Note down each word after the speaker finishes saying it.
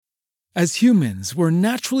As humans, we're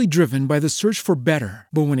naturally driven by the search for better.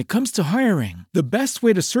 But when it comes to hiring, the best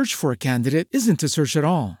way to search for a candidate isn't to search at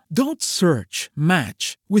all. Don't search,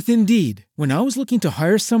 match with Indeed. When I was looking to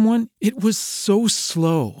hire someone, it was so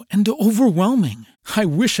slow and overwhelming. I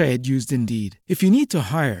wish I had used Indeed. If you need to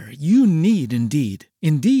hire, you need Indeed.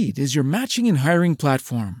 Indeed is your matching and hiring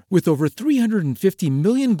platform with over 350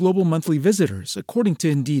 million global monthly visitors, according to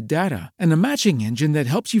Indeed data, and a matching engine that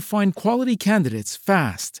helps you find quality candidates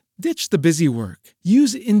fast. Ditch the busy work.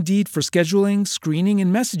 Use Indeed for scheduling, screening,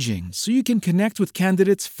 and messaging so you can connect with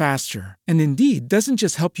candidates faster. And Indeed doesn't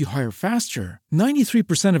just help you hire faster.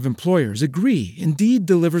 93% of employers agree Indeed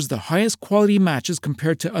delivers the highest quality matches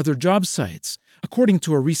compared to other job sites, according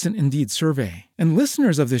to a recent Indeed survey. And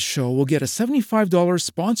listeners of this show will get a $75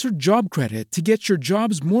 sponsored job credit to get your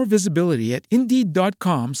jobs more visibility at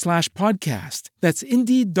Indeed.com/podcast. That's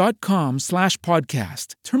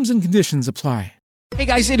Indeed.com/podcast. Terms and conditions apply. Hey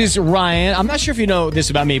guys, it is Ryan. I'm not sure if you know this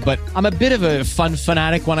about me, but I'm a bit of a fun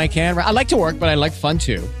fanatic when I can. I like to work, but I like fun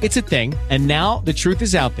too. It's a thing. And now the truth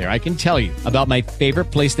is out there. I can tell you about my favorite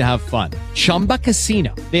place to have fun. Chumba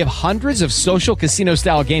Casino. They have hundreds of social casino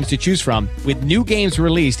style games to choose from with new games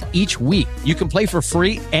released each week. You can play for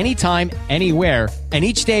free anytime, anywhere. And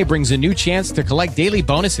each day brings a new chance to collect daily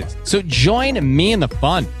bonuses. So join me in the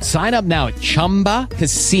fun. Sign up now at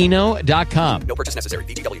ChumbaCasino.com. No purchase necessary.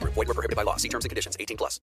 VGW Group. Void where prohibited by law. See terms and conditions.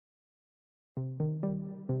 18+.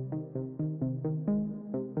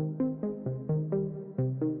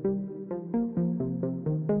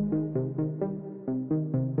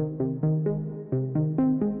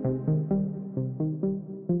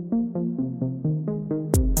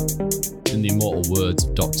 In the immortal words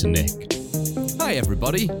of Dr. Nick. Hi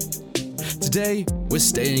everybody! Today, we're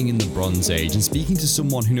staying in the Bronze Age and speaking to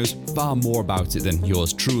someone who knows far more about it than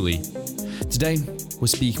yours truly. Today, we're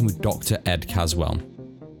speaking with Dr. Ed Caswell.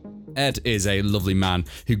 Ed is a lovely man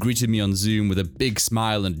who greeted me on Zoom with a big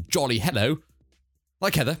smile and jolly hello.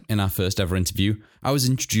 Like Heather, in our first ever interview, I was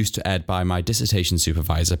introduced to Ed by my dissertation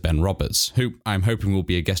supervisor, Ben Roberts, who I'm hoping will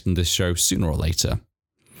be a guest on this show sooner or later.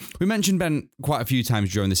 We mentioned Ben quite a few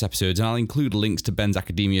times during this episode, and I'll include links to Ben's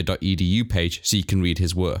academia.edu page so you can read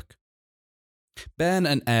his work. Ben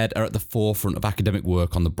and Ed are at the forefront of academic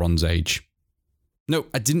work on the Bronze Age. No,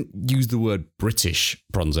 I didn't use the word British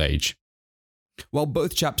Bronze Age. While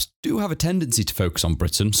both chaps do have a tendency to focus on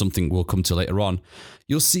Britain, something we'll come to later on,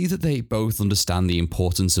 you'll see that they both understand the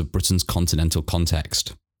importance of Britain's continental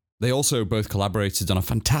context. They also both collaborated on a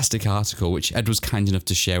fantastic article which Ed was kind enough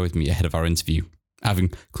to share with me ahead of our interview. I've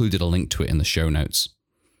included a link to it in the show notes.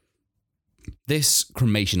 This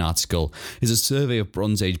cremation article is a survey of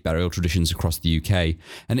Bronze Age burial traditions across the UK,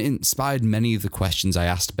 and it inspired many of the questions I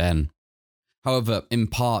asked Ben. However, in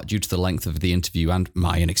part due to the length of the interview and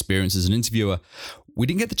my inexperience as an interviewer, we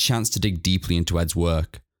didn't get the chance to dig deeply into Ed's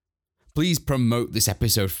work. Please promote this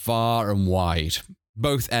episode far and wide.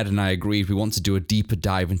 Both Ed and I agreed we want to do a deeper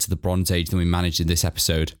dive into the Bronze Age than we managed in this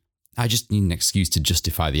episode. I just need an excuse to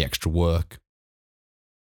justify the extra work.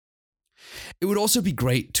 It would also be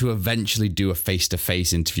great to eventually do a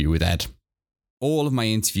face-to-face interview with Ed. All of my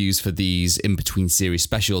interviews for these in-between series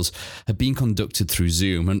specials have been conducted through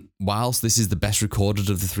Zoom, and whilst this is the best recorded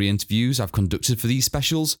of the 3 interviews I've conducted for these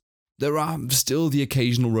specials, there are still the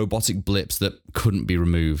occasional robotic blips that couldn't be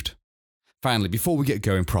removed. Finally, before we get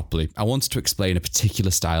going properly, I wanted to explain a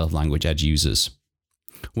particular style of language Ed uses.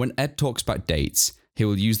 When Ed talks about dates, he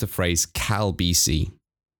will use the phrase Cal BC.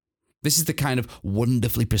 This is the kind of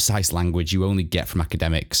wonderfully precise language you only get from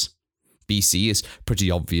academics. BC is pretty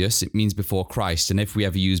obvious, it means before Christ, and if we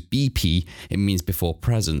ever use BP, it means before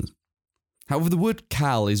present. However, the word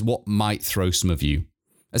Cal is what might throw some of you.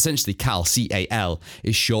 Essentially, Cal, C-A-L,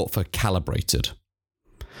 is short for calibrated.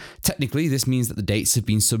 Technically, this means that the dates have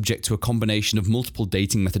been subject to a combination of multiple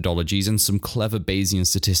dating methodologies and some clever Bayesian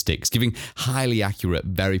statistics, giving highly accurate,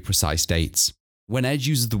 very precise dates. When Ed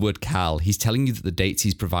uses the word Cal, he's telling you that the dates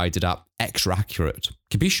he's provided are extra accurate.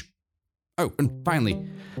 Capiche? Oh, and finally,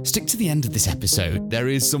 stick to the end of this episode. There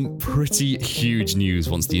is some pretty huge news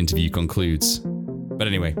once the interview concludes. But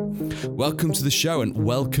anyway, welcome to the show and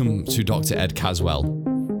welcome to Dr. Ed Caswell.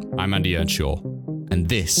 I'm Andy Earnshaw, and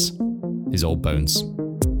this is Old Bones.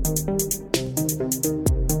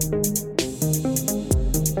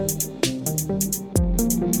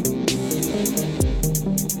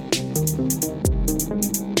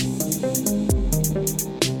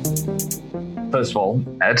 First of all,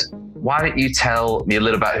 Ed, why don't you tell me a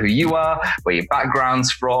little about who you are, where your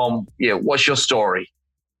background's from, what's your story?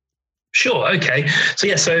 Sure. Okay.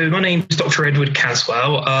 So my name's Dr. Edward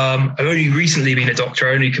Caswell. I've only recently been a doctor.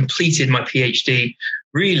 I only completed my PhD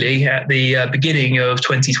really at the beginning of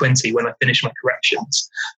 2020 when I finished my corrections.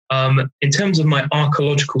 In terms of my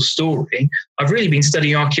archaeological story, I've really been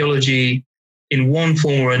studying archaeology in one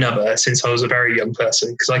form or another since I was a very young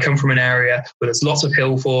person, because I come from an area where there's lots of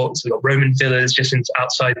hill forts. We've got Roman villas just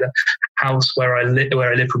outside the house where I live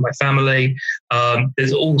with my family.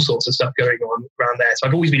 There's all sorts of stuff going on around there. So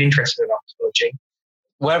I've always been interested in archaeology.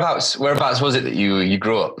 Whereabouts was it that you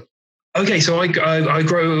grew up? Okay, so I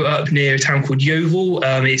grew up near a town called Yeovil.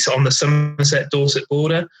 It's on the Somerset-Dorset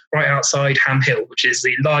border, right outside Ham Hill, which is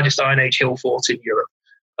the largest Iron Age hill fort in Europe.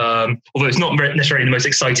 Although it's not necessarily the most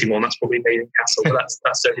exciting one. That's probably Maiden Castle, but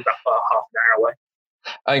that's only about half an hour away.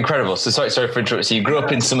 Incredible. So sorry for interrupting. So you grew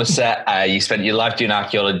up in Somerset. You spent your life doing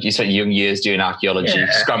archaeology. You spent your young years doing archaeology,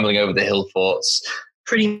 scrambling over the hill forts.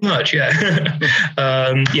 Pretty much, yeah.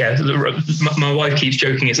 My wife keeps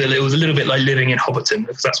joking. It was a little bit like living in Hobbiton,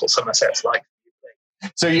 because that's what Somerset's like.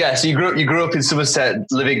 So you grew up in Somerset,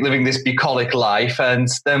 living this bucolic life, and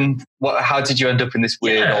then how did you end up in this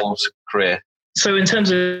weird old career? So in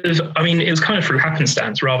terms of, it was kind of through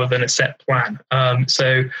happenstance rather than a set plan.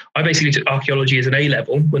 So I basically took archaeology as an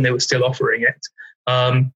A-level when they were still offering it.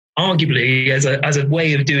 Arguably as a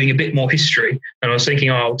way of doing a bit more history. And I was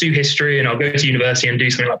thinking, I'll do history and I'll go to university and do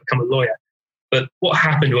something like become a lawyer. But what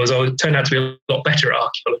happened was I turned out to be a lot better at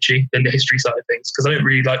archaeology than the history side of things, because I don't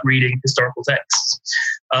really like reading historical texts.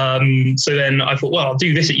 So then I thought, I'll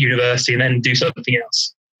do this at university and then do something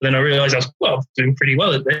else. And then I realized I was doing pretty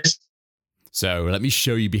well at this. So let me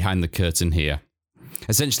show you behind the curtain here.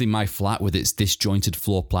 Essentially, my flat with its disjointed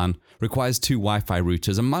floor plan requires 2 Wi-Fi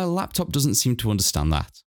routers, and my laptop doesn't seem to understand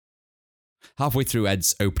that. Halfway through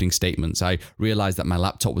Ed's opening statements, I realised that my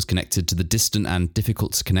laptop was connected to the distant and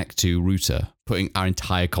difficult to connect to router, putting our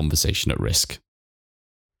entire conversation at risk.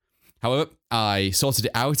 However, I sorted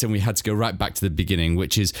it out and we had to go right back to the beginning,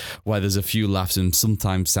 which is why there's a few laughs and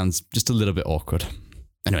sometimes sounds just a little bit awkward.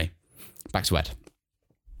 Anyway, back to Ed.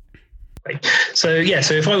 So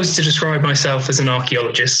if I was to describe myself as an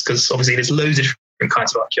archaeologist, because obviously there's loads of different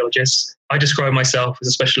kinds of archaeologists, I describe myself as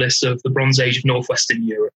a specialist of the Bronze Age of Northwestern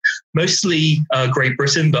Europe, mostly Great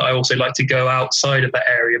Britain, but I also like to go outside of that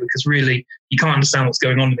area, because really you can't understand what's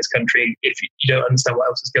going on in this country if you don't understand what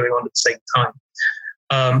else is going on at the same time.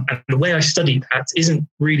 And the way I study that isn't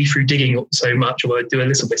really through digging so much, although I do a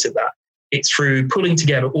little bit of that. It's through pulling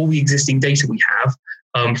together all the existing data we have,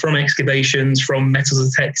 from excavations, from metals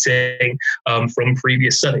detecting, from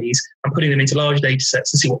previous studies, and putting them into large data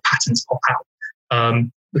sets to see what patterns pop out.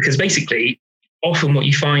 Because basically, often what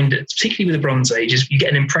you find, particularly with the Bronze Age, is you get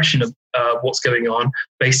an impression of what's going on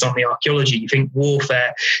based on the archaeology. You think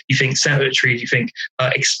warfare, you think cemeteries, you think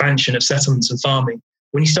expansion of settlements and farming.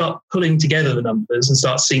 When you start pulling together the numbers and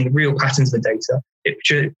start seeing the real patterns of the data, it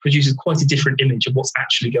produces quite a different image of what's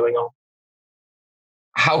actually going on.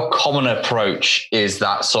 How common an approach is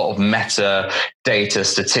that sort of meta data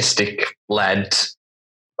statistic-led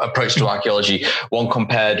approach to archaeology, one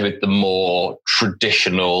compared with the more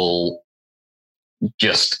traditional,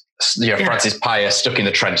 Francis Pius stuck in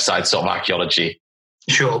the trench side sort of archaeology?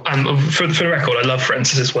 Sure. For the record, I love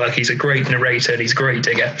Francis's work. He's a great narrator and he's a great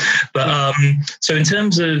digger. But so in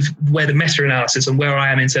terms of where the meta-analysis and where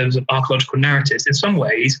I am in terms of archaeological narratives, in some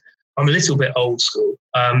ways, I'm a little bit old school.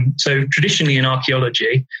 So traditionally in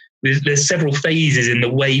archaeology, there's several phases in the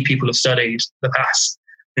way people have studied the past.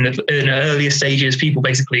 In the earlier stages, people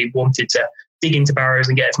basically wanted to dig into barrows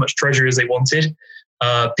and get as much treasure as they wanted.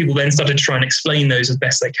 People then started to try and explain those as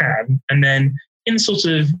best they can. And then in sort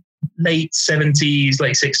of late 70s,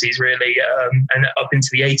 late 60s really, and up into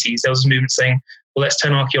the 80s, there was a movement saying, well, let's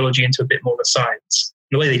turn archaeology into a bit more of a science.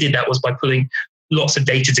 And the way they did that was by pulling lots of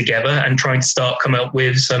data together and trying to come up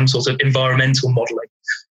with some sort of environmental modelling.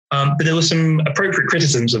 But there were some appropriate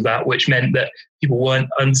criticisms of that, which meant that people weren't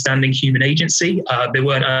understanding human agency. They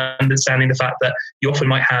weren't understanding the fact that you often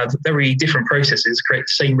might have very different processes create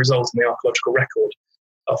the same result in the archaeological record.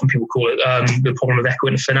 Often people call it the problem of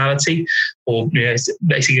equine finality, or it's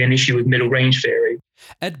basically an issue with middle range theory.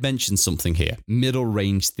 Ed mentioned something here, middle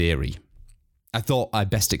range theory. I thought I'd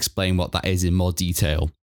best explain what that is in more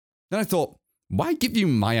detail. Then I thought, why give you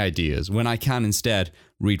my ideas when I can instead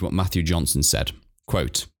read what Matthew Johnson said?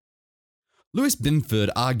 Quote, Lewis Binford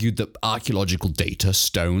argued that archaeological data,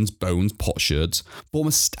 stones, bones, potsherds, form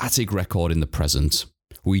a static record in the present.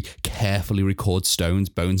 We carefully record stones,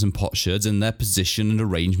 bones and potsherds and their position and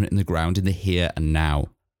arrangement in the ground in the here and now.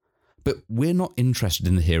 But we're not interested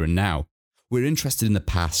in the here and now. We're interested in the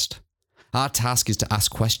past. Our task is to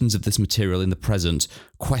ask questions of this material in the present,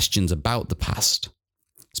 questions about the past.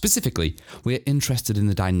 Specifically, we're interested in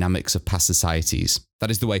the dynamics of past societies.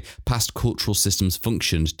 That is the way past cultural systems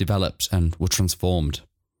functioned, developed, and were transformed.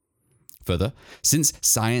 Further, since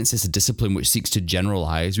science is a discipline which seeks to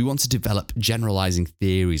generalize, we want to develop generalizing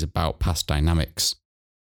theories about past dynamics.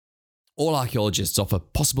 All archaeologists offer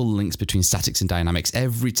possible links between statics and dynamics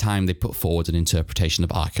every time they put forward an interpretation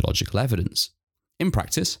of archaeological evidence. In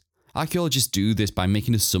practice, archaeologists do this by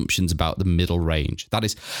making assumptions about the middle range, that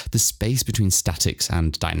is, the space between statics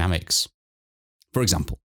and dynamics. For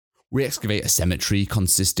example, we excavate a cemetery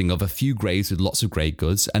consisting of a few graves with lots of grave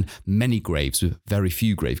goods and many graves with very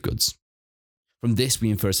few grave goods. From this, we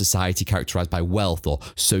infer a society characterized by wealth or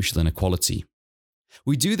social inequality.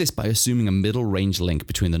 We do this by assuming a middle range link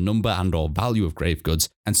between the number and or value of grave goods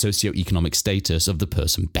and socio-economic status of the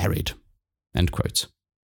person buried. End quote.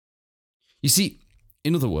 You see,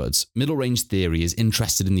 in other words, middle range theory is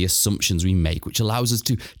interested in the assumptions we make, which allows us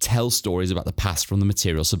to tell stories about the past from the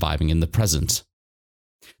material surviving in the present.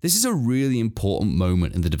 This is a really important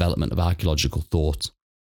moment in the development of archaeological thought.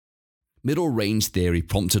 Middle range theory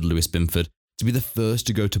prompted Lewis Binford to be the first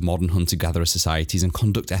to go to modern hunter-gatherer societies and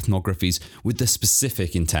conduct ethnographies with the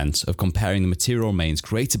specific intent of comparing the material remains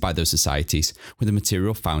created by those societies with the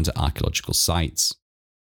material found at archaeological sites.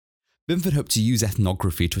 Binford hoped to use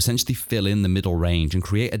ethnography to essentially fill in the middle range and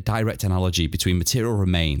create a direct analogy between material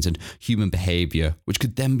remains and human behaviour, which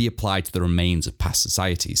could then be applied to the remains of past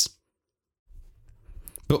societies.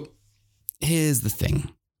 But here's the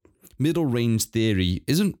thing. Middle range theory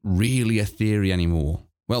isn't really a theory anymore.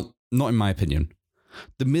 Well, not in my opinion.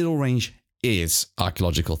 The middle range is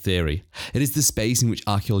archaeological theory. It is the space in which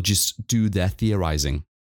archaeologists do their theorizing.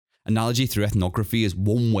 Analogy through ethnography is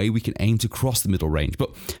one way we can aim to cross the middle range,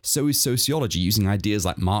 but so is sociology using ideas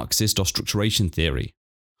like Marxist or structuration theory.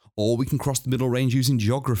 Or we can cross the middle range using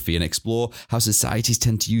geography and explore how societies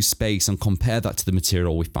tend to use space and compare that to the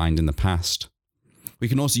material we find in the past. We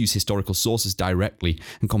can also use historical sources directly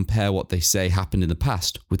and compare what they say happened in the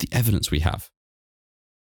past with the evidence we have.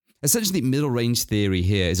 Essentially, middle range theory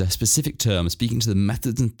here is a specific term speaking to the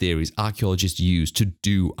methods and theories archaeologists use to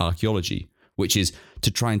do archaeology, which is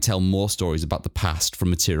to try and tell more stories about the past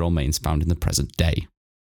from material remains found in the present day.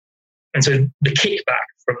 And so the kickback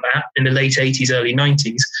from that in the late 80s, early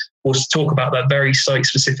 90s was to talk about that very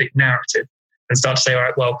site-specific narrative and start to say, all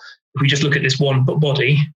right, well, if we just look at this one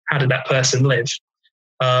body, how did that person live?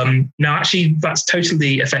 Now, actually, that's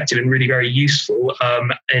totally effective and really very useful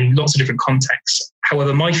in lots of different contexts.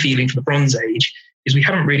 However, my feeling for the Bronze Age is we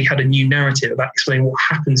haven't really had a new narrative about explaining what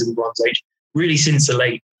happens in the Bronze Age, really since the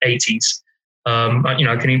late 80s. I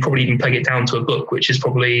can probably even peg it down to a book, which is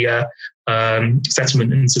probably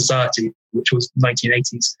Settlement and Society, which was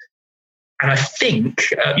 1980s. And I think,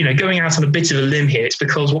 going out on a bit of a limb here, it's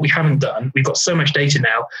because what we haven't done, we've got so much data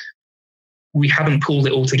now, we haven't pulled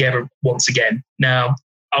it all together once again. Now,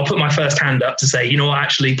 I'll put my first hand up to say, you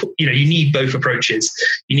need both approaches.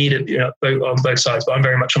 You need it both on both sides, but I'm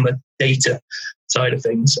very much on the data side of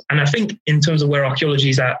things. And I think in terms of where archaeology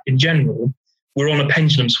is at in general, we're on a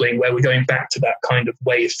pendulum swing where we're going back to that kind of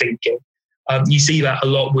way of thinking. You see that a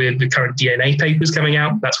lot with the current DNA papers coming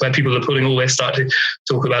out. That's where people are pulling all this, start to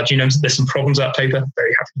talk about genomes. There's some problems with that paper.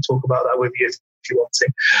 Very happy to talk about that with you if you want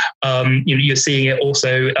to. You're seeing it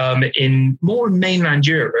also in mainland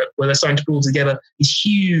Europe, where they're starting to pull together these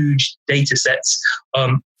huge data sets,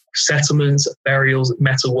 settlements, burials,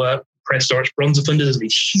 metalwork, prehistoric bronze funders,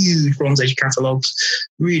 these huge Bronze Age catalogues.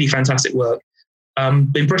 Really fantastic work. But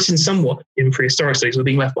in Britain, somewhat in prehistoric studies, we're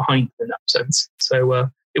being left behind in that sense. So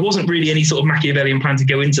it wasn't really any sort of Machiavellian plan to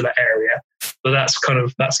go into that area, but that's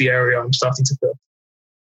the area I'm starting to fill.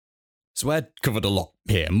 So Ed covered a lot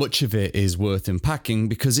here. Much of it is worth unpacking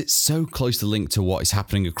because it's so closely linked to what is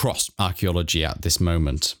happening across archaeology at this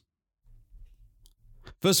moment.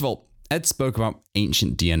 First of all, Ed spoke about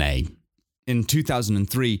ancient DNA. In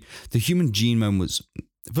 2003, the human genome was...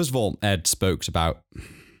 First of all, Ed spoke about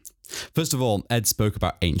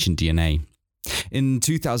ancient DNA. In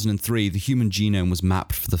 2003, the human genome was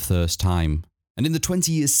mapped for the first time. And in the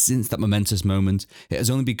 20 years since that momentous moment, it has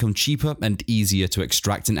only become cheaper and easier to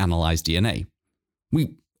extract and analyze DNA.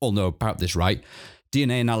 We all know about this, right?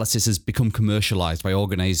 DNA analysis has become commercialized by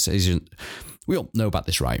organizations. We all know about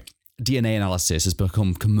this, right? DNA analysis has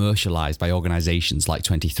become commercialized by organizations like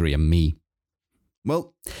 23andMe.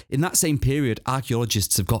 Well, in that same period,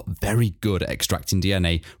 archaeologists have got very good at extracting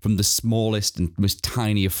DNA from the smallest and most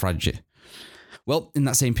tiny of fragile. Well, in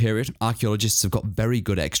that same period, archaeologists have got very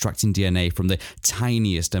good at extracting DNA from the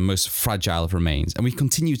tiniest and most fragile of remains, and we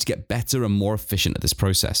continue to get better and more efficient at this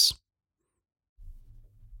process.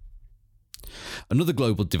 Another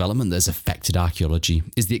global development that has affected archaeology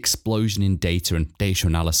is the explosion in data and data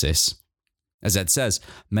analysis. As Ed says,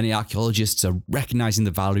 many archaeologists are recognizing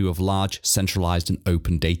the value of large, centralized and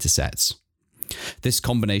open data sets. This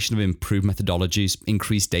combination of improved methodologies,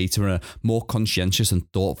 increased data, and a more conscientious and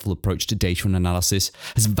thoughtful approach to data and analysis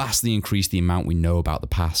has vastly increased the amount we know about the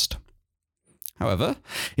past. However,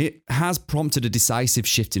 it has prompted a decisive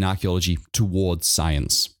shift in archaeology towards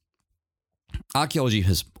science. Archaeology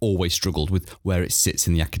has always struggled with where it sits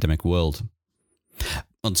in the academic world.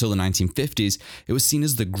 Until the 1950s, it was seen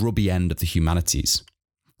as the grubby end of the humanities.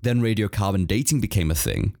 Then radiocarbon dating became a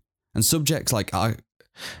thing, and subjects like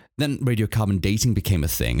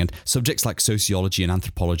sociology and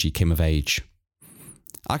anthropology came of age.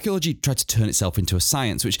 Archaeology tried to turn itself into a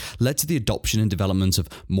science, which led to the adoption and development of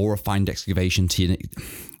more refined excavation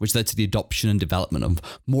techniques,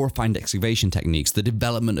 the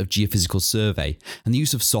development of geophysical survey, and the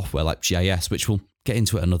use of software like GIS, which we'll get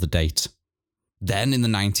into at another date. Then, in the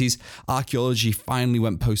 90s, archaeology finally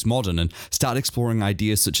went postmodern and started exploring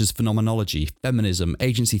ideas such as phenomenology, feminism,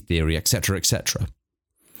 agency theory, etc., etc.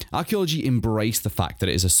 Archaeology embraced the fact that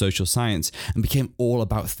it is a social science and became all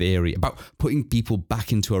about theory, about putting people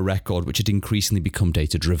back into a record which had increasingly become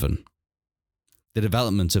data-driven. The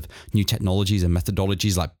development of new technologies and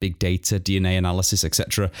methodologies like big data, DNA analysis,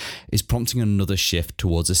 etc. is prompting another shift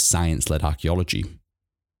towards a science-led archaeology.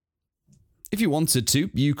 If you wanted to,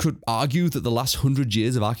 you could argue that the last 100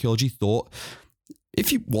 years of archaeological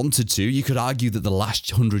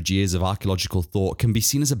thought can be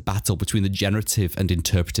seen as a battle between the generative and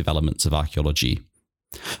interpretive elements of archaeology.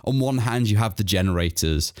 On one hand, you have the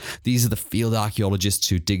generators. These are the field archaeologists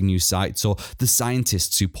who dig new sites, or the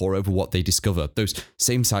scientists who pore over what they discover. Those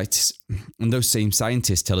same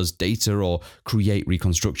scientists tell us data or create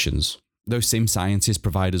reconstructions. Those same scientists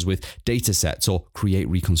provide us with data sets or create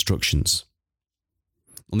reconstructions.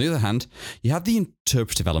 On the other hand, you have the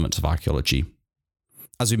interpretive element of archaeology.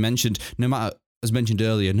 As mentioned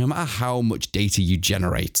earlier, no matter how much data you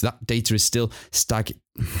generate, that data is still static.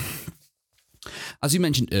 As you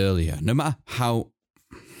mentioned earlier, no matter how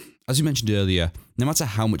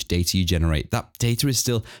much data you generate, that data is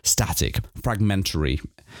still static, fragmentary.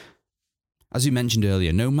 As you mentioned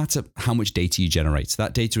earlier, no matter how much data you generate,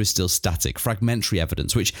 that data is still static, fragmentary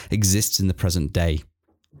evidence which exists in the present day.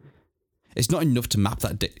 It's not enough to map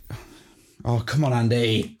that data. Oh, come on,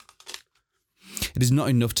 Andy. It is not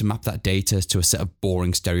enough to map that data to a set of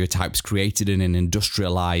boring stereotypes created in an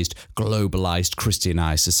industrialized, globalized,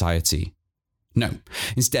 Christianized society. No,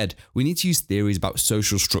 instead, we need to use theories about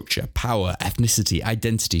social structure, power, ethnicity,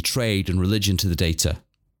 identity, trade, and religion to the data.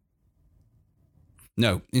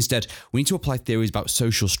 No, instead, we need to apply theories about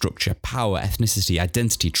social structure, power, ethnicity,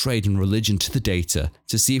 identity, trade, and religion to the data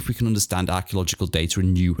to see if we can understand archaeological data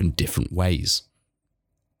in new and different ways.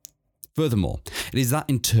 Furthermore, it is that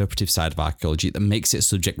interpretive side of archaeology that makes it a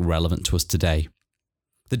subject relevant to us today.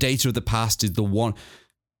 The data of the past is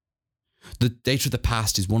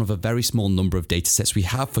one of a very small number of data sets we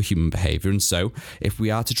have for human behaviour, and so, if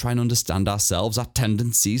we are to try and understand ourselves, our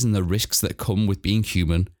tendencies, and the risks that come with being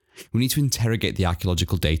human, we need to interrogate the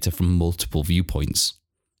archaeological data from multiple viewpoints.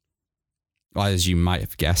 As you might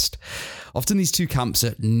have guessed, often these two camps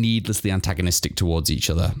are needlessly antagonistic towards each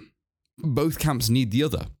other. Both camps need the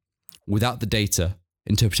other. Without the data,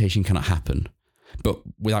 interpretation cannot happen. But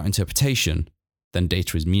without interpretation, then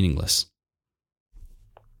data is meaningless.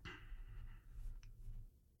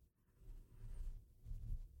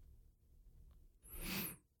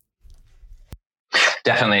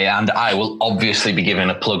 Definitely, and I will obviously be giving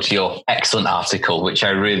a plug to your excellent article, which I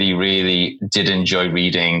really, really did enjoy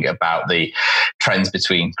reading, about the trends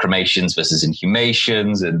between cremations versus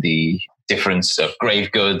inhumations and the difference of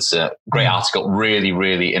grave goods. Great article, really,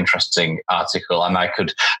 really interesting article, and I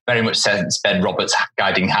could very much sense Ben Roberts'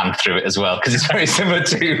 guiding hand through it as well, because it's very similar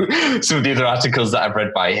to some of the other articles that I've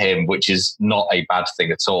read by him, which is not a bad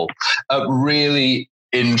thing at all. Really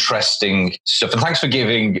interesting stuff, and thanks for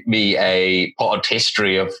giving me a potted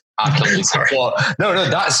history of archaeology. No,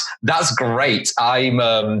 that's great. I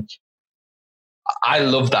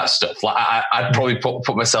love that stuff. Like I'd probably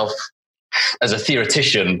put myself as a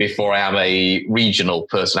theoretician before I am a regional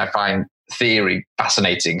person. I find theory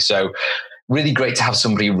fascinating. So really great to have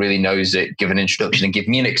somebody who really knows it give an introduction and give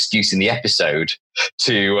me an excuse in the episode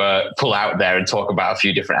to pull out there and talk about a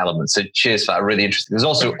few different elements. So cheers for that. Really interesting. There's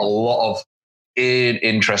also a lot of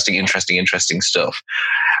interesting stuff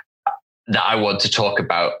that I want to talk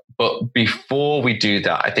about. But before we do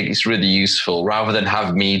that, I think it's really useful, rather than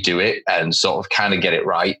have me do it and sort of kind of get it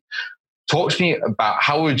right, talk to me about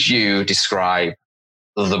how would you describe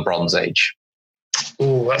the Bronze Age?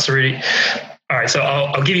 Oh, that's a really... All right, so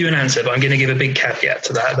I'll give you an answer, but I'm going to give a big caveat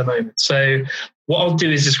to that at the moment. So what I'll do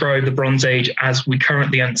is describe the Bronze Age as we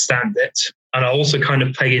currently understand it. And I'll also kind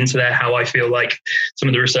of play into there how I feel like some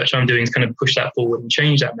of the research I'm doing is kind of push that forward and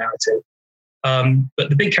change that narrative. But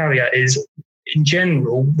the big caveat is, in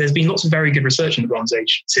general, there's been lots of very good research in the Bronze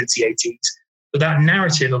Age since the 80s. But that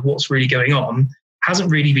narrative of what's really going on hasn't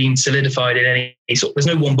really been solidified in any sort. There's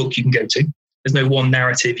no one book you can go to. There's no one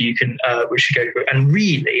narrative you can which you go through. And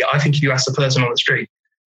really, I think if you ask the person on the street,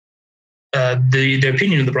 the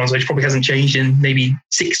opinion of the Bronze Age probably hasn't changed in maybe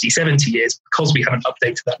 60, 70 years because we haven't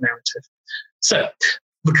updated that narrative. So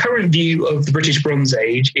the current view of the British Bronze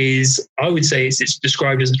Age is, I would say, it's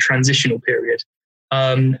described as a transitional period.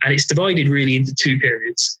 And it's divided really into two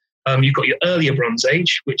periods. You've got your earlier Bronze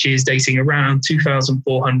Age, which is dating around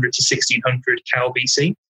 2400 to 1600 Cal BC.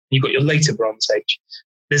 And you've got your later Bronze Age.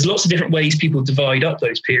 There's lots of different ways people divide up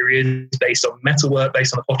those periods based on metalwork,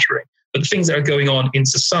 based on pottering. But the things that are going on in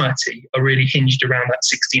society are really hinged around that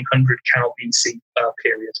 1600 Cal BC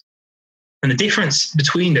period. And the difference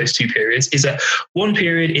between those two periods is that one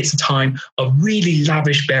period, it's a time of really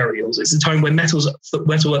lavish burials. It's a time when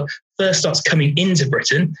metalwork first starts coming into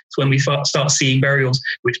Britain. It's when we start seeing burials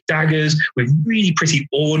with daggers, with really pretty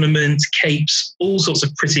ornaments, capes, all sorts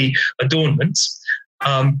of pretty adornments.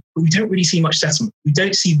 But we don't really see much settlement. We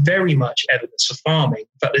don't see very much evidence for farming.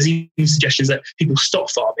 In fact, there's even suggestions that people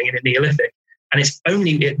stopped farming in the Neolithic. And it's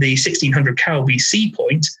only at the 1600 Cal BC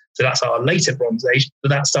point, so that's our later Bronze Age,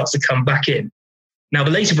 that starts to come back in. Now,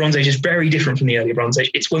 the later Bronze Age is very different from the earlier Bronze Age.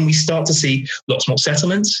 It's when we start to see lots more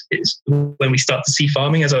settlements. It's when we start to see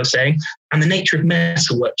farming, as I was saying, and the nature of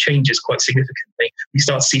metalwork changes quite significantly. We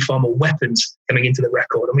start to see far more weapons coming into the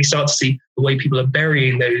record, and we start to see the way people are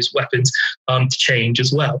burying those weapons to change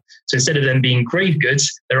as well. So instead of them being grave goods,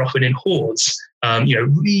 they're often in hoards,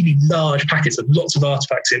 really large packets of lots of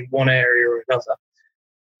artifacts in one area or another.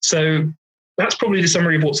 So that's probably the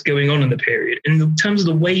summary of what's going on in the period. In terms of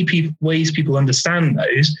the ways people understand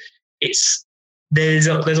those, there's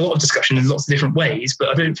a lot of discussion in lots of different ways, but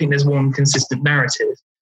I don't think there's one consistent narrative.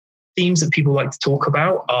 Themes that people like to talk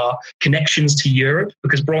about are connections to Europe,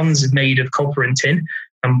 because bronze is made of copper and tin.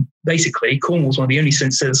 And basically, Cornwall's one of the only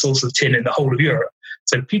sources of tin in the whole of Europe.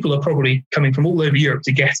 So people are probably coming from all over Europe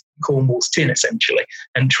to get Cornwall's tin, essentially,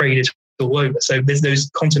 and trade it all over. So there's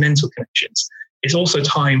those continental connections. It's also a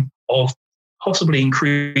time of possibly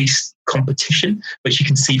increased competition, which you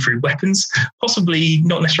can see through weapons, possibly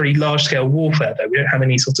not necessarily large-scale warfare, though. We don't have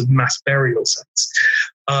any sort of mass burial sites.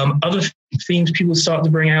 Other themes people start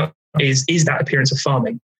to bring out is that appearance of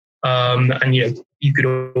farming. And, you could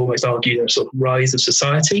almost argue the sort of rise of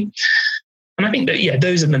society. And I think that,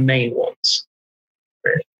 those are the main ones.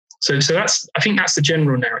 Really. So I think that's the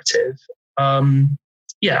general narrative.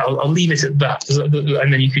 I'll leave it at that.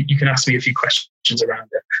 And then you can ask me a few questions around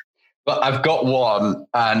it. But I've got one,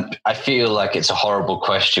 and I feel like it's a horrible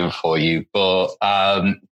question for you. But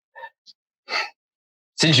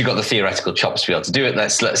since you've got the theoretical chops to be able to do it,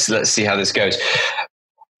 let's see how this goes.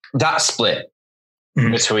 That split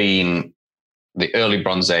between the early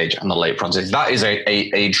Bronze Age and the late Bronze Age, that is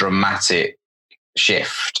a dramatic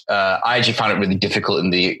shift. I actually found it really difficult in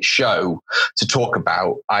the show to talk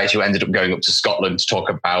about. I actually ended up going up to Scotland to talk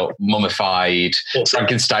about mummified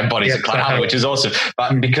Frankenstein bodies at Clan, which is awesome.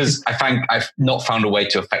 But because I've not found a way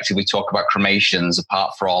to effectively talk about cremations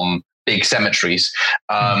apart from big cemeteries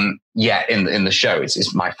in the show.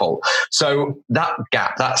 It's my fault. So that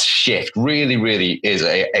gap, that shift really, really is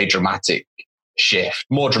a dramatic shift,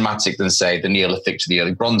 more dramatic than, say, the Neolithic to the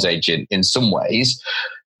early Bronze Age in some ways.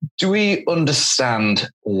 Do we understand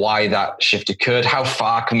why that shift occurred? How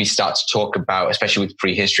far can we start to talk about, especially with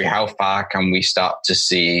prehistory, how far can we start to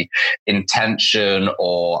see intention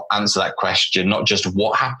or answer that question, not just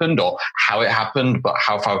what happened or how it happened, but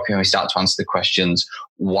how far can we start to answer the questions,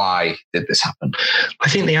 why did this happen? I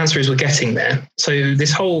think the answer is we're getting there. So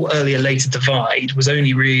this whole earlier-later divide was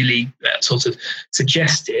only really sort of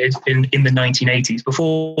suggested in the 1980s.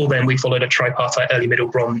 Before then, we followed a tripartite early, middle,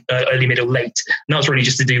 late. And that was really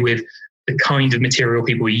just to do with the kind of material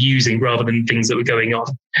people were using rather than things that were going on.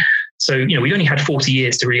 So, we only had 40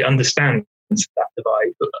 years to really understand that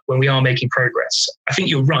divide, but when we are making progress, I think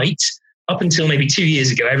you're right. Up until maybe 2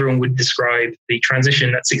 years ago, everyone would describe the transition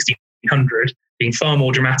at 1600 being far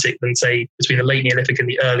more dramatic than, say, between the late Neolithic and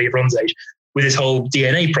the earlier Bronze Age. With this whole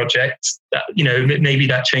DNA project, that, maybe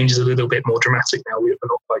that changes a little bit more dramatic now. We're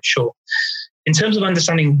not quite sure. In terms of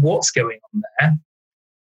understanding what's going on there,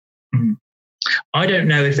 I don't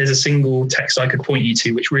know if there's a single text I could point you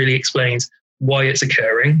to which really explains why it's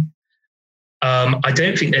occurring. I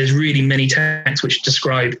don't think there's really many texts which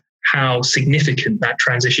describe how significant that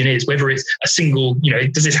transition is, whether it's a single,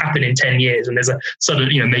 does this happen in 10 years and there's a sudden,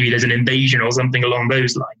 maybe there's an invasion or something along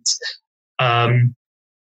those lines.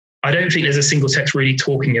 I don't think there's a single text really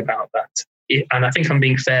talking about that. And I think I'm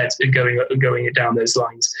being fair to going it down those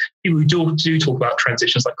lines. People who do talk about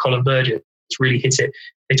transitions, like Colin Burgess, really hit it.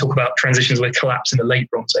 They talk about transitions like collapse in the late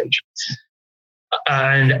Bronze Age.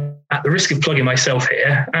 And at the risk of plugging myself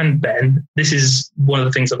here and Ben, this is one of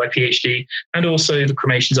the things that my PhD and also the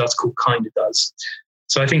cremations article kind of does.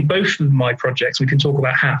 So I think both of my projects, we can talk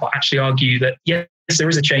about how, actually argue that, yes, there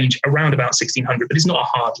is a change around about 1600, but it's not a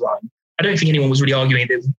hard line. I don't think anyone was really arguing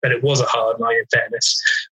that it was a hard line, in fairness.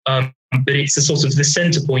 But it's the sort of the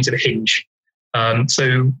center point of a hinge.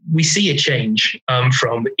 So we see a change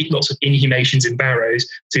from lots of inhumations in barrows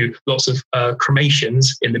to lots of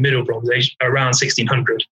cremations in the Middle Bronze Age around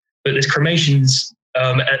 1600. But there's cremations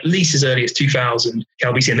at least as early as 2000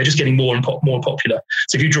 KBC, and they're just getting more and more popular.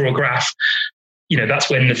 So if you draw a graph, that's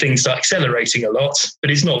when the things start accelerating a lot,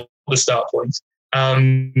 but it's not the start point.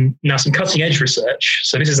 Now, some cutting edge research.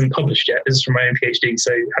 So this isn't published yet. This is from my own PhD,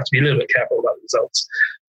 so you have to be a little bit careful about the results.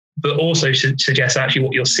 But also suggests actually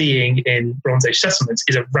what you're seeing in Bronze Age settlements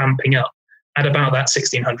is a ramping up at about that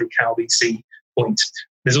 1600 KBC point.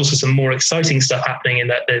 There's also some more exciting stuff happening in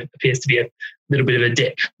that there appears to be a little bit of a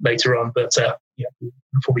dip later on, but we'll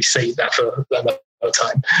probably save that for another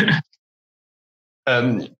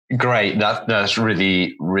time. Great. That's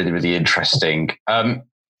really, really, really interesting.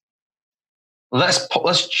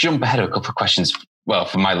 Let's jump ahead of a couple of questions. Well,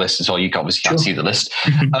 for my list as well, you obviously can't see the list.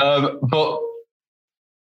 But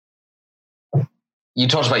you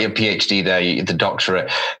talked about your PhD there, the doctorate.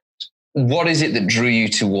 What is it that drew you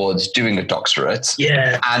towards doing a doctorate?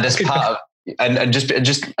 Yeah. And as part of, and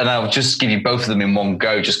I'll just give you both of them in one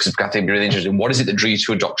go, just because I think it'd be really interesting. What is it that drew you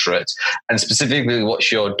to a doctorate? And specifically, what's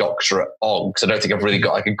your doctorate on? Because I don't think I've really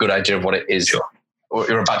got like a good idea of what it is. Sure. Or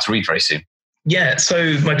you're about to read very soon. Yeah,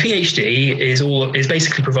 so my PhD is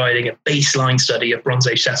basically providing a baseline study of Bronze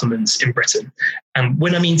Age settlements in Britain. And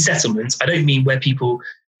when I mean settlements, I don't mean where people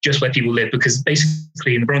live, because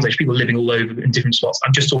basically in the Bronze Age, people were living all over in different spots.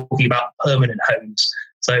 I'm just talking about permanent homes.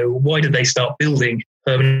 So why did they start building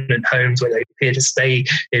permanent homes where they appear to stay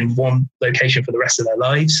in one location for the rest of their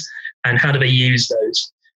lives? And how do they use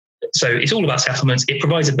those? So it's all about settlements. It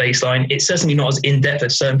provides a baseline. It's certainly not as in-depth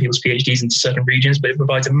as certain people's PhDs into certain regions, but it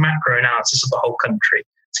provides a macro analysis of the whole country.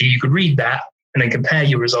 So you could read that and then compare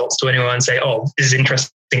your results to anyone and say, oh, this is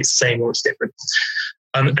interesting, it's the same or it's different.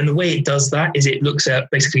 And the way it does that is it looks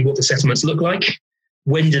at basically what the settlements look like,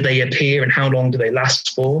 when do they appear and how long do they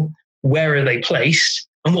last for, where are they placed,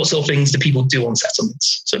 and what sort of things do people do on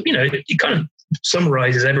settlements. So, it kind of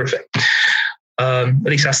summarizes everything. At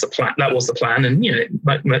least that's the plan. That was the plan, and it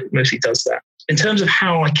mostly does that. In terms of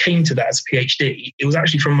how I came to that as a PhD, it was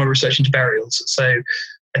actually from my research into burials. So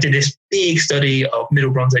I did this big study of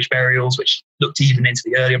Middle Bronze Age burials, which looked even into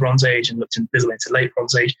the earlier Bronze Age and looked a little into late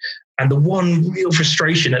Bronze Age. And the one real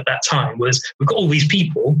frustration at that time was we've got all these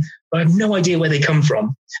people, but I have no idea where they come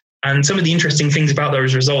from. And some of the interesting things about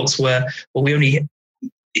those results were, if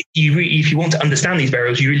you want to understand these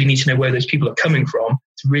burials, you really need to know where those people are coming from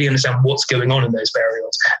to really understand what's going on in those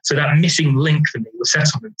burials. So that missing link for me was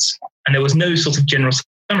settlements. And there was no sort of general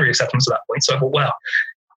summary of settlements at that point. So I thought, well,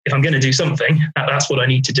 if I'm going to do something, that's what I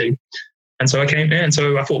need to do. And so I came in and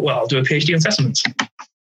so I thought, well, I'll do a PhD on settlements.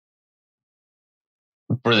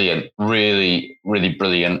 Brilliant. Really, really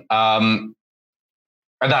brilliant. And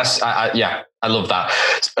that's, I love that.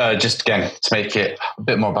 Just again, to make it a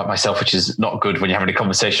bit more about myself, which is not good when you're having a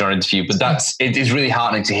conversation or an interview, but it is really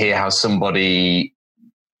heartening to hear how this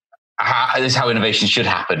is how innovation should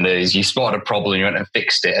happen. Is you spotted a problem, you went and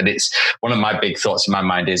fixed it. And it's one of my big thoughts in my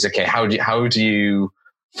mind is, okay, how do you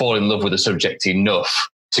fall in love with a subject enough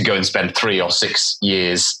to go and spend 3 or 6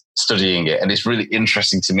 years studying it? And it's really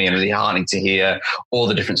interesting to me and really heartening to hear all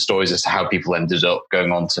the different stories as to how people ended up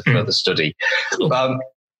going on to further study.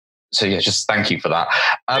 So yeah, just thank you for that.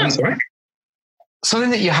 That's all right.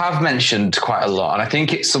 Something that you have mentioned quite a lot, and I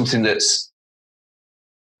think it's something that's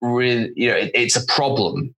really, it's a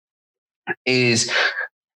problem, is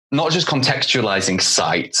not just contextualizing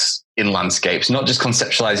sites in landscapes, not just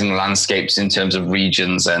conceptualizing landscapes in terms of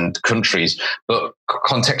regions and countries, but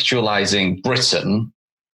contextualizing Britain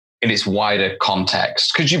in its wider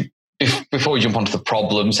context. Could you, before we jump onto the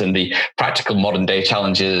problems and the practical modern day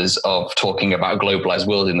challenges of talking about a globalized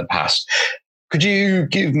world in the past, could you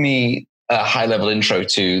give me a high level intro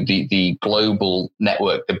to the global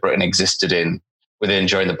network that Britain existed in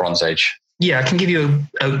during the Bronze Age? Yeah, I can give you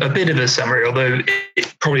a bit of a summary, although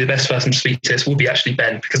probably the best person to speak to this will be actually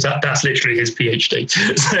Ben, because that's literally his PhD.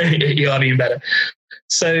 So you'll have even better.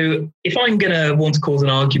 So if I'm going to want to cause an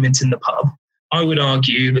argument in the pub, I would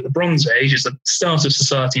argue that the Bronze Age is the start of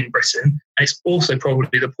society in Britain, and it's also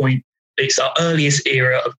probably the point, it's our earliest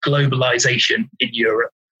era of globalization in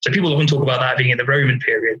Europe. So people often talk about that being in the Roman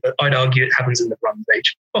period, but I'd argue it happens in the Bronze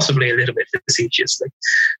Age, possibly a little bit facetiously.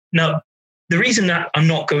 Now, the reason that I'm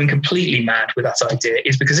not going completely mad with that idea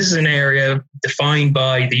is because this is an area defined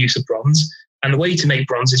by the use of bronze. And the way to make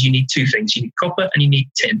bronze is you need two things. You need copper and you need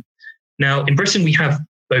tin. Now, in Britain, we have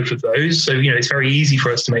both of those. So, it's very easy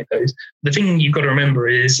for us to make those. The thing you've got to remember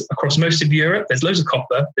is across most of Europe, there's loads of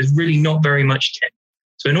copper. There's really not very much tin.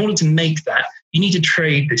 So in order to make that, you need to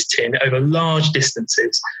trade this tin over large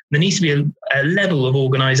distances. There needs to be a level of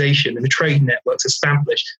organization and the trade networks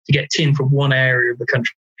established to get tin from one area of the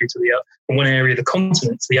country to the other, from one area of the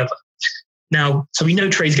continent to the other. Now, so we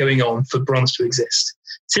know trade's going on for bronze to exist.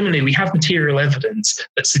 Similarly, we have material evidence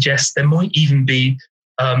that suggests there might even be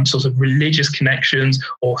sort of religious connections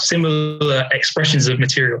or similar expressions of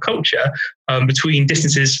material culture between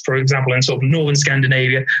distances, for example, in sort of northern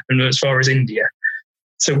Scandinavia and as far as India.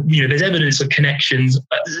 So, there's evidence of connections,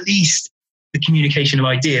 at least the communication of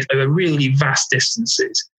ideas over really vast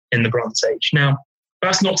distances in the Bronze Age. Now,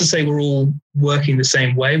 that's not to say we're all working the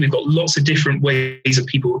same way. We've got lots of different ways of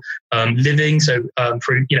people living. So, so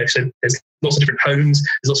there's lots of different homes.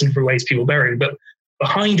 There's lots of different ways of people burying. But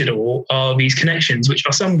behind it all are these connections, which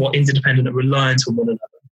are somewhat interdependent and reliant on one another.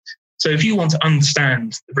 So if you want to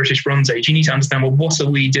understand the British Bronze Age, you need to understand, well, what are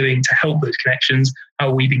we doing to help those connections? How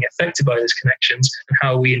are we being affected by those connections? And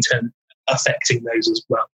how are we in turn affecting those as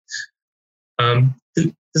well?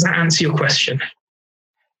 Does that answer your question?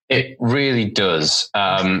 It really does.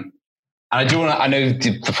 And I know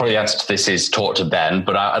probably the answer to this is talk to Ben,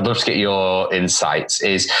 but I'd love to get your insights.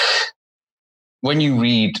 Is when you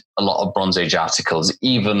read a lot of Bronze Age articles,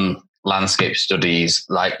 even landscape studies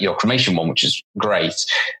like your cremation one, which is great,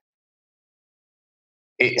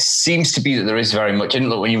 it seems to be that there is very much, and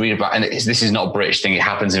look, when you read about, and this is not a British thing, it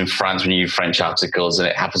happens in France when you read French articles, and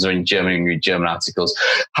it happens in Germany when you read German articles.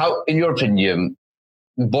 How, in your opinion,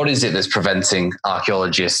 what is it that's preventing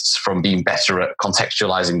archaeologists from being better at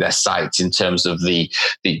contextualizing their sites in terms of the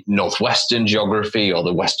Northwestern geography or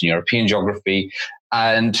the Western European geography?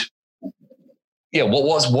 And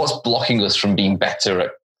what's blocking us from being better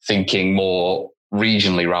at thinking more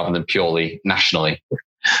regionally rather than purely nationally?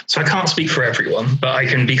 So I can't speak for everyone, but I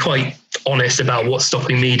can be quite honest about what's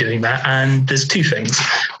stopping me doing that. And there's two things.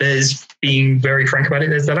 There's being very frank about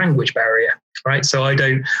it. There's the language barrier, right? So I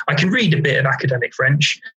can read a bit of academic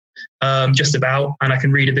French, just about, and I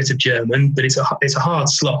can read a bit of German, but it's a hard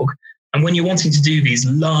slog. And when you're wanting to do these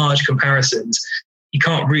large comparisons, you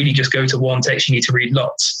can't really just go to one text. You need to read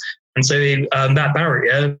lots. And so that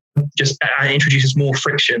barrier just introduces more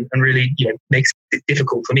friction and really, makes it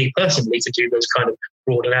difficult for me personally to do those kind of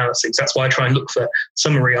broad analyses. That's why I try and look for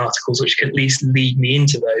summary articles which can at least lead me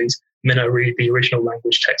into those, and then I read the original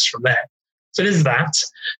language text from there. So there's that.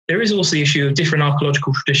 There is also the issue of different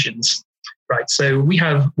archaeological traditions, right? So we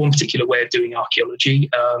have one particular way of doing archaeology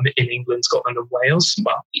in England, Scotland and Wales.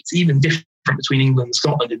 Well, it's even different between England and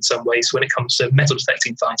Scotland in some ways when it comes to metal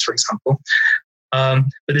detecting finds, for example. But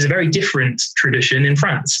there's a very different tradition in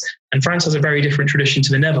France, and France has a very different tradition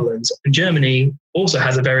to the Netherlands, and Germany also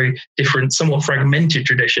has a very different, somewhat fragmented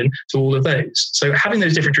tradition to all of those. So having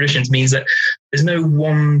those different traditions means that there's no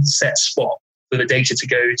one set spot for the data to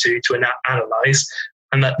go to analyze,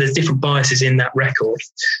 and that there's different biases in that record.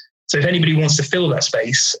 So if anybody wants to fill that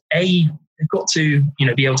space, A, they've got to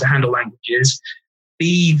be able to handle languages.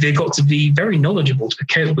 B, they've got to be very knowledgeable to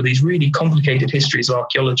cope with these really complicated histories of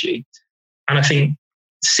archaeology. And I think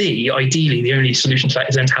C, ideally, the only solution to that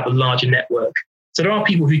is then to have a larger network. So there are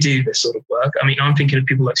people who do this sort of work. I mean, I'm thinking of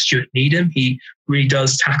people like Stuart Needham. He really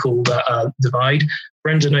does tackle that divide.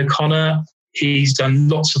 Brendan O'Connor, he's done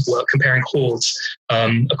lots of work comparing hoards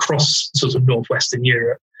across sort of Northwestern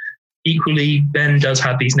Europe. Equally, Ben does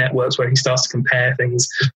have these networks where he starts to compare things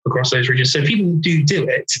across those regions. So people do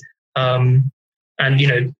it. And,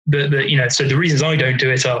 so the reasons I don't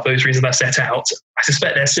do it are those reasons I set out. I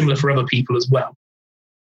suspect they're similar for other people as well.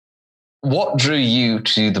 What drew you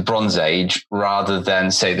to the Bronze Age rather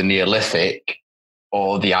than, say, the Neolithic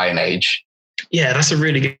or the Iron Age? Yeah, that's a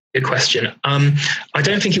really good question. I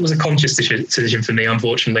don't think it was a conscious decision for me,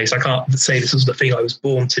 unfortunately. So I can't say this was the thing I was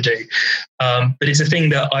born to do. But it's a thing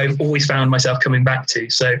that I've always found myself coming back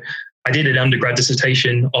to. So I did an undergrad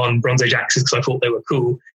dissertation on Bronze Age axes because I thought they were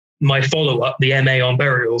cool. My follow-up, the MA on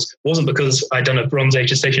burials, wasn't because I'd done a Bronze Age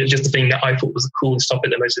dissertation. It's just the thing that I thought was the coolest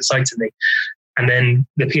topic that most excited me. And then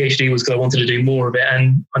the PhD was because I wanted to do more of it.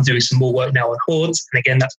 And I'm doing some more work now on hoards. And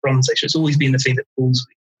again, that's Bronze Age. So it's always been the thing that pulls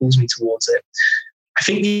me towards it. I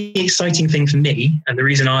think the exciting thing for me, and the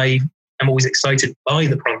reason I am always excited by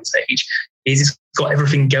the Bronze Age, is it's got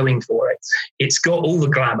everything going for it. It's got all the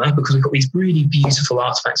glamour because we've got these really beautiful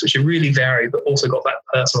artifacts, which are really varied, but also got that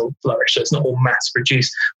personal flourish. So it's not all mass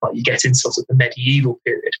produced like you get in sort of the medieval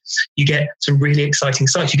period. You get some really exciting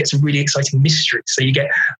sites. You get some really exciting mysteries. So you get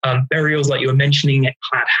burials like you were mentioning at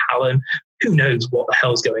Clad Hallam. Who knows what the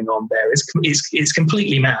hell's going on there? It's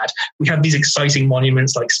completely mad. We have these exciting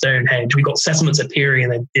monuments like Stonehenge. We've got settlements appearing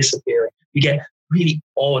and then disappearing. We get really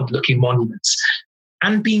odd looking monuments.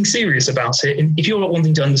 And being serious about it, and if you're not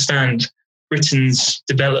wanting to understand Britain's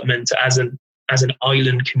development as an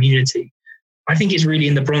island community, I think it's really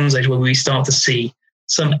in the Bronze Age where we start to see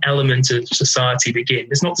some element of society begin.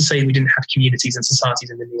 It's not to say we didn't have communities and societies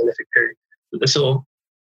in the Neolithic period, but the sort of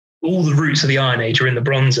all the roots of the Iron Age are in the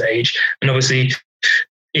Bronze Age. And obviously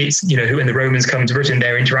it's, when the Romans come to Britain,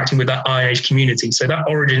 they're interacting with that Iron Age community. So that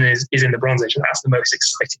origin is in the Bronze Age, and that's the most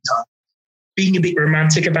exciting time. Being a bit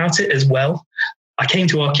romantic about it as well, I came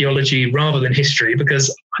to archaeology rather than history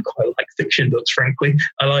because I quite like fiction books, frankly.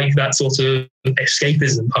 I like that sort of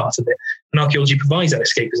escapism part of it. And archaeology provides that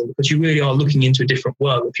escapism because you really are looking into a different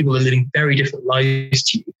world where people are living very different lives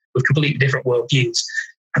to you with completely different worldviews.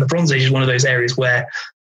 And the Bronze Age is one of those areas where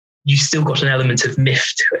you still got an element of myth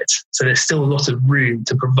to it. So there's still a lot of room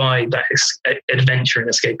to provide that adventure and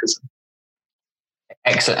escapism.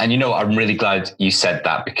 Excellent. And I'm really glad you said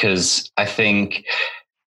that, because I think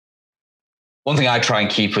one thing I try and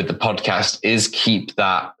keep with the podcast is keep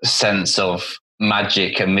that sense of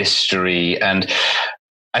magic and mystery. And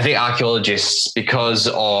I think archaeologists, because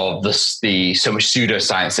of the so much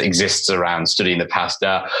pseudoscience that exists around studying the past,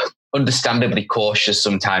 are understandably cautious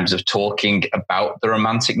sometimes of talking about the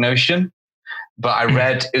romantic notion. But I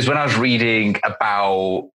read, it was when I was reading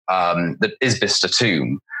about the Isbister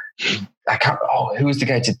tomb. Who was the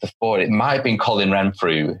guy who did the fort? It might have been Colin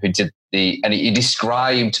Renfrew who did and he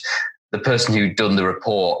described the person who'd done the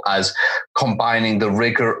report as combining the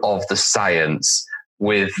rigor of the science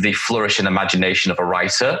with the flourish and imagination of a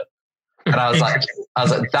writer. And I was like,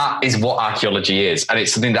 that is what archaeology is. And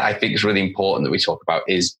it's something that I think is really important that we talk about,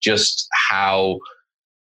 is just how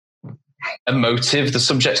emotive the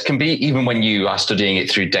subject can be, even when you are studying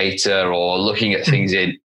it through data or looking at things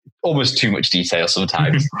in almost too much detail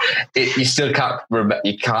sometimes. You still can't remember.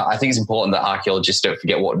 I think it's important that archaeologists don't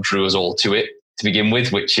forget what drew us all to it to begin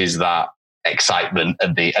with, which is that excitement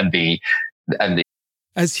and the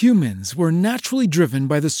As humans, we're naturally driven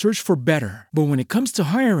by the search for better. But when it comes to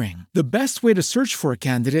hiring, the best way to search for a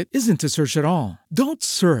candidate isn't to search at all. Don't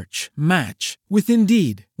search, match with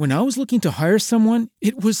Indeed. When I was looking to hire someone,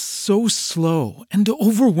 it was so slow and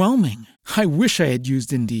overwhelming. I wish I had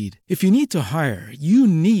used Indeed. If you need to hire, you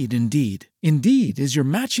need Indeed. Indeed is your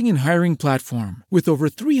matching and hiring platform with over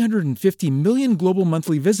 350 million global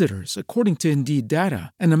monthly visitors, according to Indeed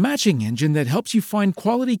data, and a matching engine that helps you find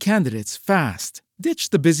quality candidates fast. Ditch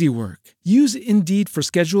the busy work. Use Indeed for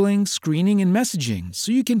scheduling, screening, and messaging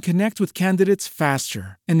so you can connect with candidates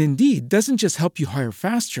faster. And Indeed doesn't just help you hire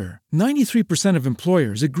faster. 93% of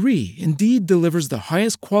employers agree Indeed delivers the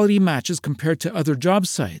highest quality matches compared to other job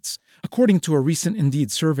sites, according to a recent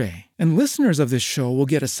Indeed survey. And listeners of this show will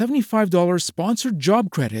get a $75 sponsored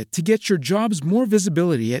job credit to get your jobs more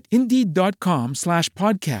visibility at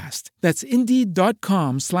Indeed.com/podcast. That's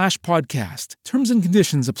Indeed.com/podcast. Terms and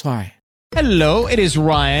conditions apply. Hello, it is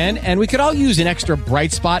Ryan, and we could all use an extra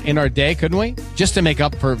bright spot in our day, couldn't we? Just to make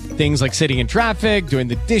up for things like sitting in traffic, doing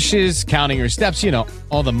the dishes, counting your steps,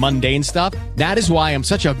 all the mundane stuff. That is why I'm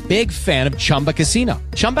such a big fan of Chumba Casino.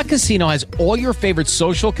 Chumba Casino has all your favorite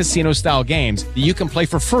social casino-style games that you can play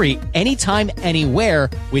for free anytime, anywhere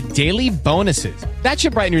with daily bonuses. That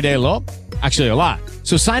should brighten your day a little. Actually, a lot.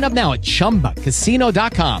 So sign up now at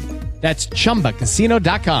ChumbaCasino.com. That's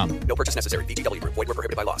ChumbaCasino.com. No purchase necessary. VGW Group. Void where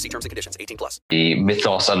prohibited by law. See terms and conditions. 18+. The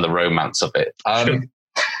mythos and the romance of it. Sure.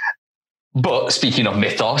 But speaking of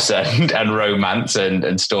mythos and romance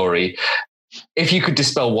and story, if you could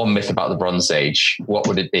dispel one myth about the Bronze Age, what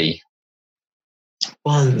would it be?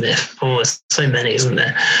 One myth? Oh, there's so many, isn't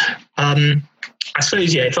there? I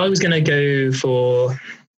suppose, if I was going to go for...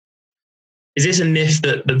 Is this a myth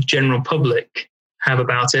that the general public have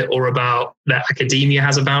about it, or about that academia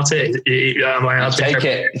has about it?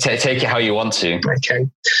 Take it how you want to. Okay.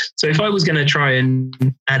 So if I was going to try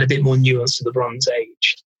and add a bit more nuance to the Bronze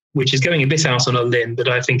Age, which is going a bit out on a limb, but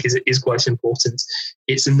I think is quite important,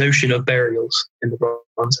 it's the notion of burials in the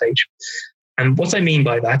Bronze Age. And what I mean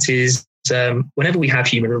by that is whenever we have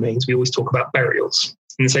human remains, we always talk about burials.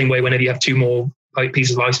 In the same way, whenever you have two more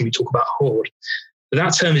pieces of item, we talk about hoard. But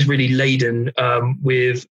that term is really laden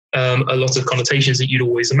with a lot of connotations that you'd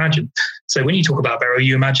always imagine. So when you talk about burial,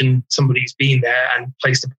 you imagine somebody who's been there and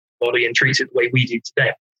placed a body and treats it the way we do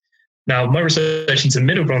today. Now, my research into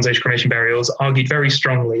Middle Bronze Age cremation burials argued very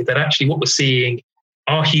strongly that actually what we're seeing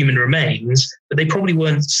are human remains, but they probably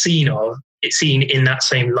weren't seen in that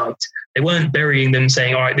same light. They weren't burying them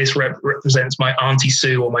saying, all right, this represents my Auntie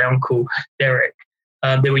Sue or my Uncle Derek.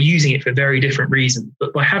 They were using it for very different reasons.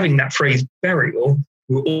 But by having that phrase burial,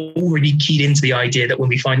 we're already keyed into the idea that when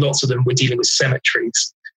we find lots of them, we're dealing with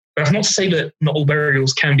cemeteries. But that's not to say that not all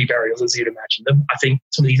burials can be burials as you'd imagine them. I think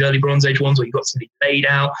some of these early Bronze Age ones where you've got somebody laid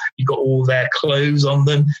out, you've got all their clothes on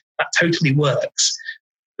them, that totally works.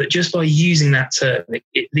 But just by using that term,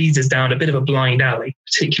 it leads us down a bit of a blind alley,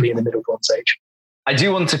 particularly in the Middle Bronze Age. I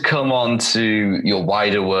do want to come on to your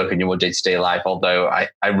wider work and your day-to-day life, although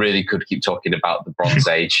I really could keep talking about the Bronze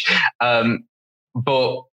Age.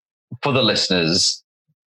 But for the listeners,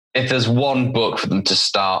 if there's one book for them to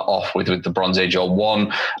start off with the Bronze Age, or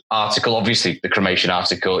one article, obviously the cremation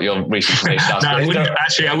article, your recent cremation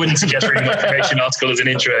article. I wouldn't suggest reading my cremation article as an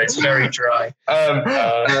intro. It's very dry.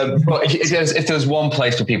 But if there's one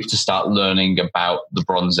place for people to start learning about the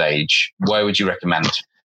Bronze Age, where would you recommend?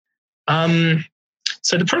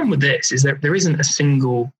 So the problem with this is that there isn't a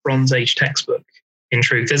single Bronze Age textbook. In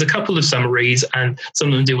truth, there's a couple of summaries, and some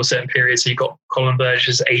of them deal with certain periods. So you've got Colin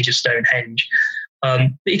Burge's Age of Stonehenge.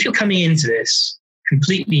 But if you're coming into this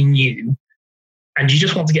completely new and you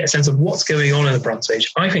just want to get a sense of what's going on in the Bronze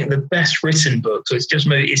Age, I think the best written book, so it's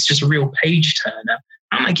just a real page turner,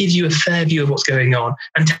 and that gives you a fair view of what's going on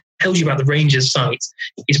and tells you about the range of sites,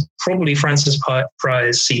 is probably Francis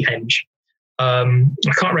Pryor's Seahenge. I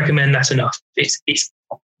can't recommend that enough. It's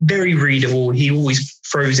very readable. He always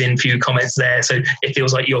throws in a few comments there, so it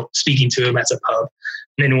feels like you're speaking to him at a pub.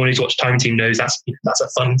 And anyone who's watched Time Team knows that's a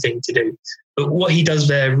fun thing to do. But what he does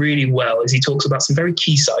there really well is he talks about some very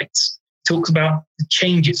key sites. He talks about the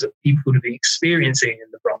changes that people would be experiencing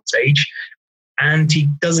in the Bronze Age, and he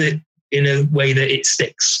does it in a way that it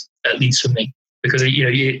sticks, at least for me, because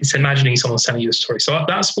it's imagining someone's telling you a story. So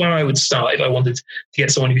that's where I would start if I wanted to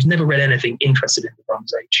get someone who's never read anything interested in the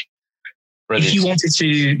Bronze Age. If you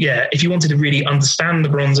wanted to really understand the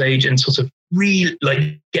Bronze Age and sort of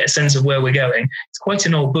get a sense of where we're going, it's quite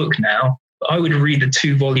an old book now. But I would read the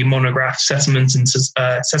 2-volume monograph Settlement and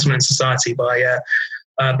Society by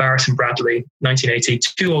Barrett and Bradley, 1980.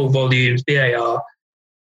 2 old volumes, BAR.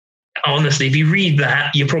 Honestly, if you read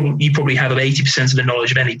that, you probably have 80% of the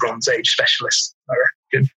knowledge of any Bronze Age specialist, I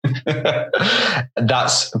reckon.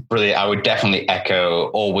 That's brilliant. I would definitely echo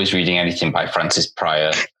always reading anything by Francis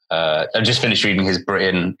Pryor. I've just finished reading his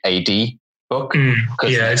Britain AD book.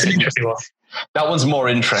 It's an interesting one. That one's more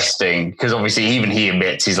interesting because obviously even he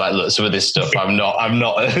admits, he's like, look, some of this stuff I'm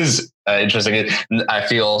not as interested in. I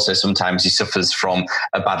feel also sometimes he suffers from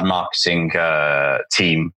a bad marketing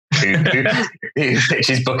team who pitched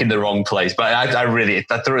his book in the wrong place. But I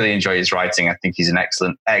thoroughly enjoy his writing. I think he's an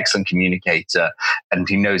excellent communicator and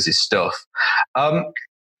he knows his stuff.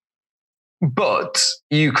 But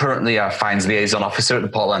you currently are Finds Liaison Officer at the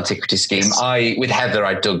Portable Antiquity Scheme. With Heather,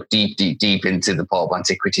 I dug deep into the Portable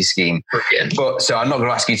Antiquity Scheme. Brilliant. But so I'm not going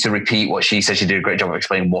to ask you to repeat what she said. She did a great job of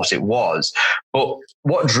explaining what it was. But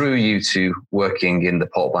what drew you to working in the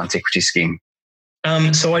Portable Antiquity Scheme?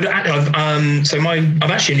 So I've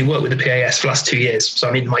actually only worked with the PAS for the last 2 years. So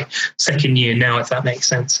I'm in my second year now, if that makes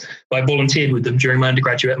sense. But I volunteered with them during my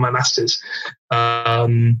undergraduate and my master's.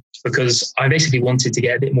 Because I basically wanted to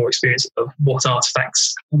get a bit more experience of what can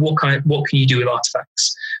you do with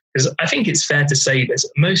artifacts? Because I think it's fair to say that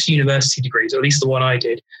most university degrees, or at least the one I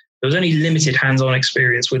did, there was only limited hands-on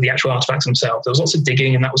experience with the actual artifacts themselves. There was lots of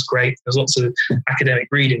digging and that was great. There was lots of academic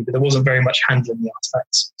reading, but there wasn't very much handling the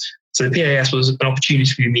artifacts. So the PAS was an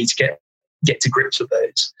opportunity for me to get to grips with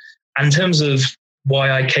those. And in terms of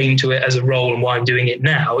why I came to it as a role and why I'm doing it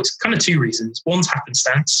now, it's kind of 2 reasons. One's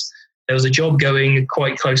happenstance. There was a job going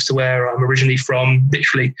quite close to where I'm originally from,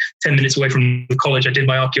 literally 10 minutes away from the college. I did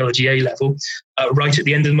my archaeology A-level right at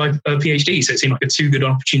the end of my PhD. So it seemed like a too good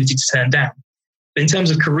opportunity to turn down. But in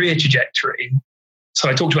terms of career trajectory, so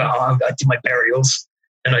I talked about how I did my burials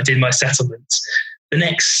and I did my settlements. The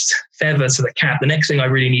next feather to the cap, the next thing I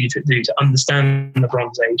really needed to do to understand the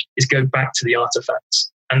Bronze Age is go back to the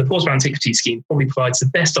artifacts. And the Portable Antiquity Scheme probably provides the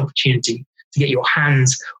best opportunity to get your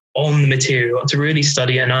hands on the material, to really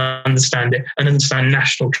study it and understand it and understand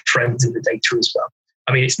national trends in the data as well.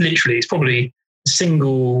 I mean, it's probably the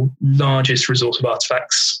single largest resource of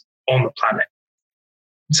artifacts on the planet.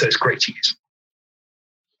 So it's great to use.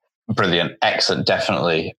 Brilliant. Excellent.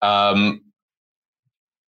 Definitely. And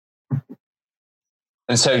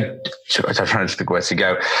so I'm trying to think where to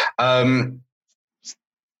go.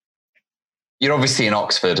 You're obviously in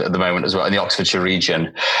Oxford at the moment as well, in the Oxfordshire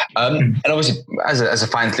region. And obviously, as a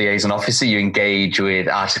finds liaison officer, you engage with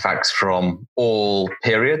artifacts from all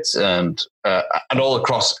periods and all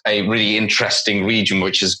across a really interesting region,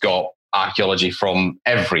 which has got archaeology from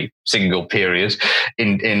every single period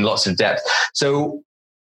in lots of depth. So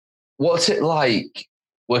what's it like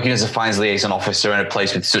working as a finds liaison officer in a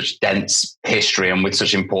place with such dense history and with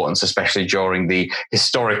such importance, especially during the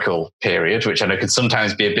historical period, which I know can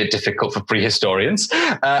sometimes be a bit difficult for prehistorians?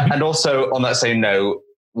 And also on that same note,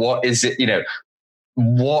 what is it,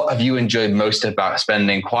 what have you enjoyed most about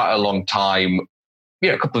spending quite a long time,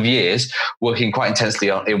 a couple of years, working quite intensely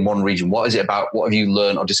in one region? What is it about, what have you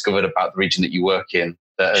learned or discovered about the region that you work in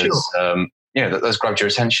that has grabbed your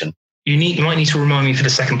attention? You might need to remind me for the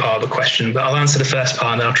second part of the question, but I'll answer the first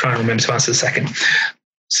part and then I'll try and remember to answer the second.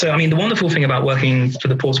 So, I mean, the wonderful thing about working for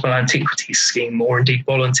the Portable Antiquities Scheme, or indeed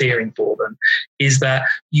volunteering for them, is that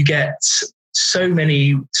you get so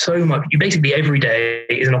much, you basically every day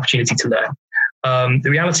is an opportunity to learn. The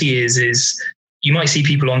reality is you might see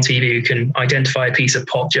people on TV who can identify a piece of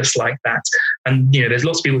pot just like that. And, there's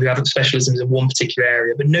lots of people who have specialisms in one particular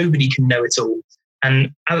area, but nobody can know it all.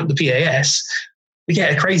 And at the PAS, we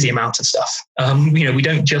get a crazy amount of stuff. We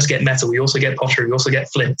don't just get metal. We also get pottery. We also get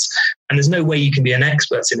flint. And there's no way you can be an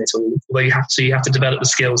expert in it all. Although you have to develop the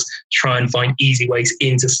skills to try and find easy ways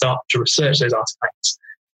in to start to research those artifacts.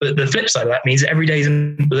 But the flip side of that means that every day is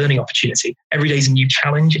a learning opportunity. Every day is a new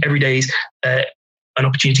challenge. Every day is an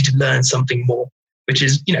opportunity to learn something more, which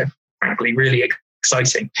is, frankly, really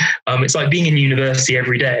exciting. It's like being in university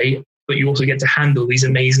every day, but you also get to handle these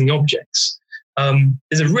amazing objects.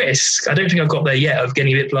 There's a risk, I don't think I've got there yet, of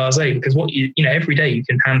getting a bit blasé, because every day you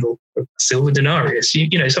can handle a silver denarius.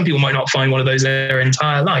 Some people might not find one of those their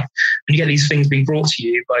entire life. And you get these things being brought to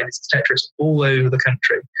you by these detectives all over the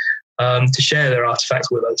country to share their artifacts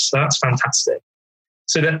with us. So that's fantastic.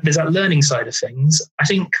 So there's that learning side of things. I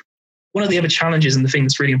think one of the other challenges and the thing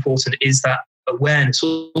that's really important is that awareness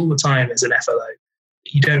all the time as an FLO.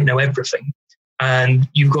 You don't know everything. And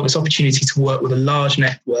you've got this opportunity to work with a large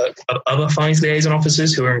network of other finds liaison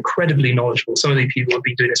officers who are incredibly knowledgeable. Some of these people have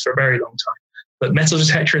been doing this for a very long time. But metal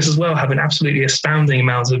detectorists as well have an absolutely astounding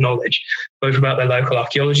amount of knowledge, both about their local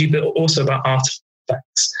archaeology, but also about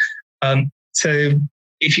artifacts. So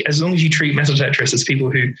as long as you treat metal detectorists as people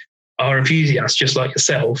who are enthusiasts just like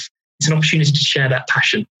yourself, it's an opportunity to share that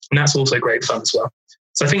passion. And that's also great fun as well.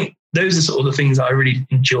 So I think those are sort of the things that I really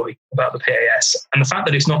enjoy about the PAS. And the fact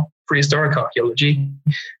that it's not prehistoric archaeology,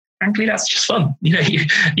 frankly, that's just fun.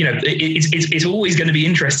 It's always going to be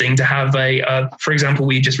interesting to have for example,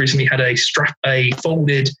 we just recently had a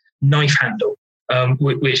folded knife handle,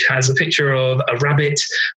 which has a picture of a rabbit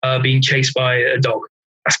being chased by a dog.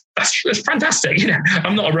 That's fantastic.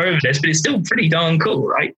 I'm not a romanist, but it's still pretty darn cool,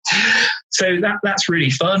 right? So that's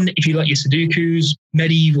really fun. If you like your Sudokus,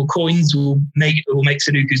 medieval coins will make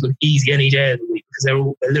Sudokus look easy any day of the week, because they're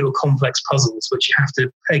all little complex puzzles which you have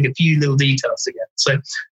to peg a few little details together. So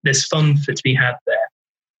there's fun to be had there.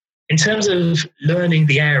 In terms of learning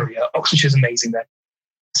the area, Oxfordshire's amazing there.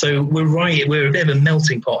 So we're a bit of a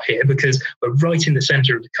melting pot here, because we're right in the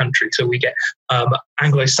centre of the country. So we get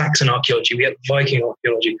Anglo-Saxon archaeology, we get Viking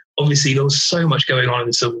archaeology. Obviously, there was so much going on in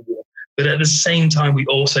the Civil War. But at the same time, we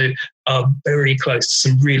also are very close to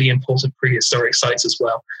some really important prehistoric sites as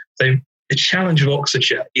well. So the challenge of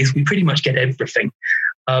Oxfordshire is we pretty much get everything.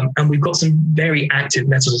 And we've got some very active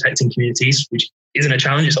metal detecting communities, which isn't a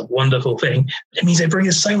challenge, it's a wonderful thing. But it means they bring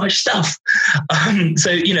us so much stuff.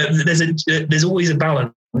 So there's always a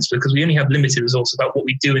balance, because we only have limited resources about what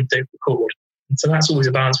we do and don't record. And so that's always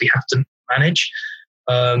a balance we have to manage.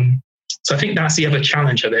 So I think that's the other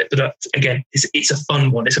challenge of it. But again, it's a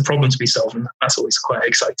fun one. It's a problem to be solved, and that's always quite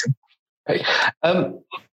exciting. Okay.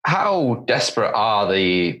 How desperate are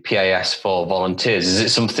the PAS for volunteers? Is it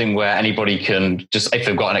something where anybody can just, if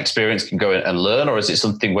they've got an experience, can go and learn, or is it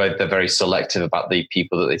something where they're very selective about the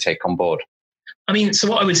people that they take on board? I mean, so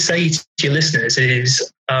what I would say to your listeners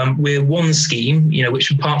is we're one scheme, which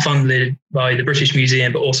is part funded by the British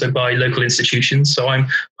Museum, but also by local institutions. So I'm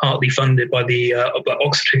partly funded by the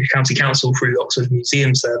Oxford County Council through the Oxford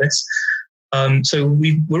Museum Service. So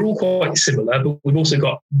we're all quite similar, but we've also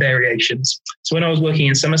got variations. So when I was working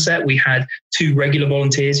in Somerset, we had 2 regular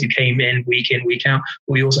volunteers who came in, week out.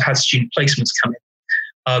 But we also had student placements come in.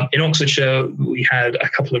 In Oxfordshire, we had a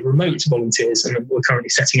couple of remote volunteers, and we're currently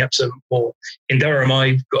setting up some more. In Durham,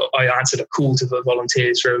 I answered a call to the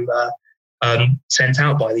volunteers from sent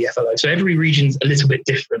out by the FLO. So every region's a little bit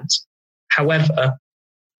different. However,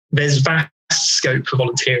 there's vast scope for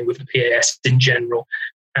volunteering with the PAS in general,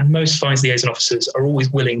 and most finds liaison officers are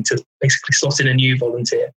always willing to basically slot in a new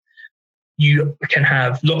volunteer. you can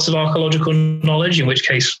have lots of archaeological knowledge, in which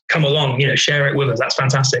case, come along, share it with us. That's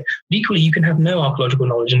fantastic. But equally, you can have no archaeological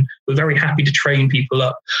knowledge, and we're very happy to train people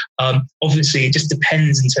up. Obviously, it just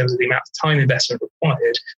depends in terms of the amount of time investment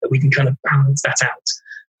required that we can kind of balance that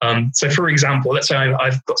out. So, for example, let's say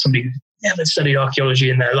I've got somebody who's never studied archaeology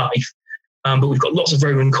in their life, but we've got lots of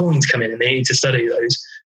Roman coins come in and they need to study those.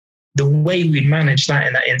 The way we'd manage that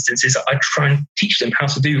in that instance is I try and teach them how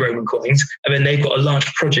to do Roman coins, and then they've got a large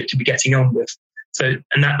project to be getting on with. So,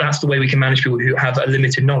 and that's the way we can manage people who have a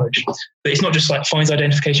limited knowledge. But it's not just like finds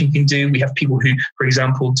identification we can do. We have people who, for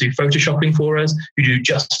example, do photoshopping for us, who do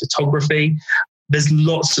just photography. There's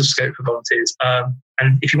lots of scope for volunteers.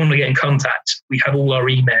 And if you want to get in contact, we have all our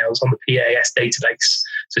emails on the PAS database.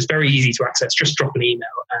 So it's very easy to access. Just drop an email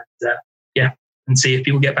and see if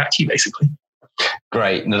people get back to you, basically.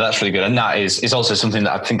 Great. No, that's really good. And that is also something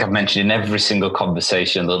that I think I've mentioned in every single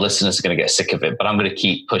conversation. The listeners are going to get sick of it, but I'm going to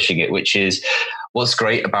keep pushing it, which is what's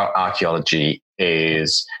great about archaeology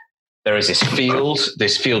is there is this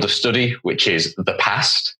field of study, which is the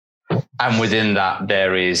past. And within that,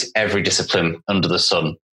 there is every discipline under the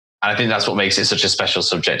sun. And I think that's what makes it such a special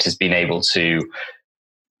subject, is being able to,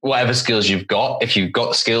 whatever skills you've got, if you've got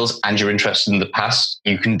the skills and you're interested in the past,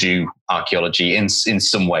 you can do archaeology in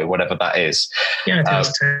some way, whatever that is. Yeah,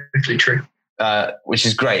 that's totally true. Which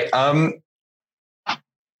is great.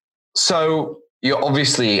 So you're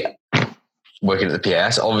obviously working at the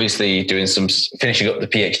PAS, obviously finishing up the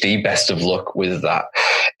PhD. Best of luck with that.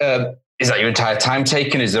 Is that your entire time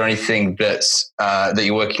taken? Is there anything that's that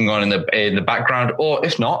you're working on in the background, or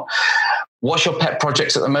if not, what's your pet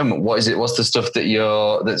projects at the moment? What is it? What's the stuff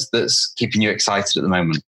that that's keeping you excited at the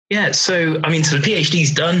moment? Yeah, so the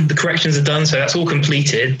PhD's done, the corrections are done, so that's all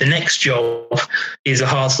completed. The next job is a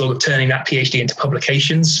hard slog of turning that PhD into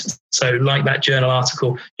publications. So like that journal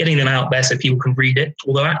article, getting them out there so people can read it.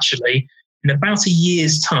 Although actually, in about a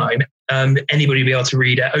year's time, anybody will be able to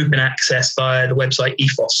read it, open access via the website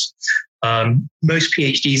EFOS. Most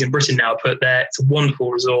PhDs in Britain now put there. It's a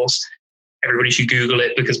wonderful resource. Everybody should Google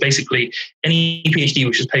it, because basically any PhD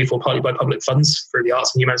which is paid for partly by public funds through the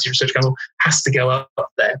Arts and Humanities Research Council has to go up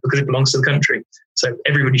there because it belongs to the country. So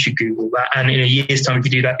everybody should Google that. And in a year's time, if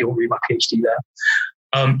you do that, you'll read my PhD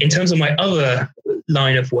there. In terms of my other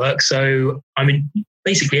line of work, so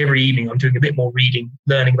basically every evening I'm doing a bit more reading,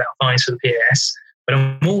 learning about finds for the PAS, but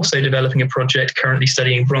I'm also developing a project currently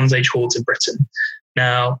studying Bronze Age hoards in Britain.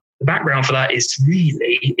 Now, the background for that is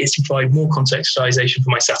to provide more contextualization for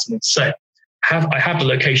my settlements. So I have the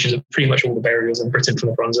locations of pretty much all the burials in Britain from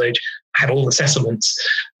the Bronze Age. I have all the settlements.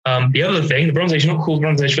 The other thing, the Bronze Age is not called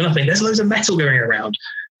Bronze Age for nothing. There's loads of metal going around.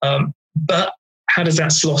 But how does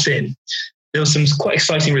that slot in? There were some quite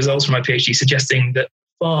exciting results from my PhD suggesting that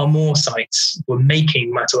far more sites were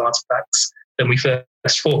making metal artifacts than we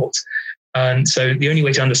first thought. And so the only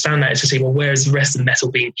way to understand that is to say, well, where is the rest of the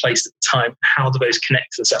metal being placed at the time? How do those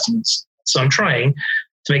connect to the settlements? So I'm trying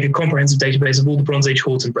to make a comprehensive database of all the Bronze Age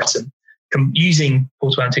hoards in Britain, using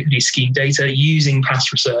Portable Antiquities scheme data, using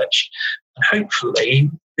past research. And hopefully,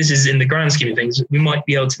 this is in the grand scheme of things, we might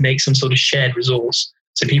be able to make some sort of shared resource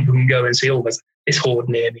so people can go and see, oh, there's this hoard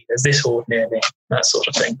near me, there's this hoard near me, that sort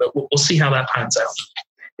of thing. But we'll see how that pans out.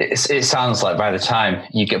 It sounds like by the time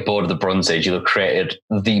you get bored of the Bronze Age, you'll have created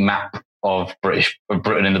the map of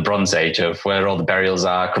Britain in the Bronze Age, of where all the burials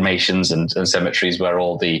are, cremations and cemeteries, where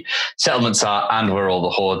all the settlements are and where all the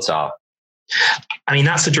hoards are.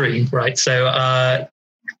 That's a dream, right? So I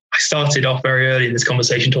started off very early in this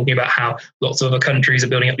conversation talking about how lots of other countries are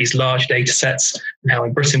building up these large data sets, and how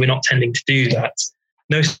in Britain we're not tending to do that.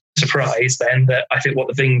 No surprise then that I think what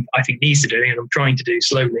the thing I think needs to do, and I'm trying to do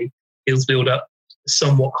slowly, is build up a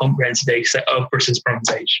somewhat comprehensive data set of Britain's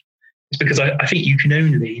Bronze Age. It's because I think you can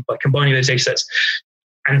only, by combining those data sets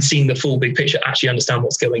and seeing the full big picture, actually understand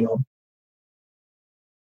what's going on.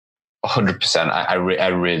 100%. I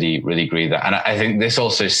really, really agree with that. And I think this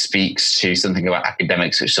also speaks to something about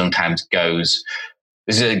academics, which sometimes goes,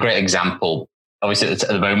 this is a great example. Obviously, at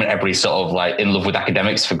the moment, everybody's sort of like in love with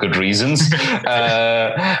academics for good reasons. But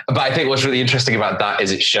I think what's really interesting about that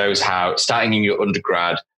is it shows how starting in your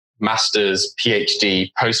undergrad, master's,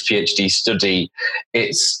 PhD, post-PhD study,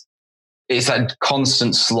 it's that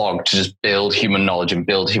constant slog to just build human knowledge and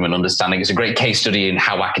build human understanding. It's a great case study in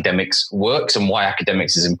how academics works and why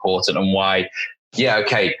academics is important, and why,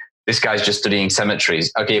 this guy's just studying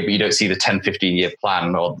cemeteries. Okay, but you don't see the 10, 15-year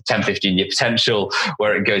plan or the 10, 15-year potential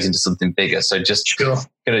where it goes into something bigger. So just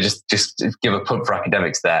give a pump for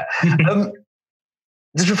academics there.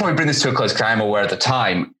 Just before we bring this to a close, because I am aware at the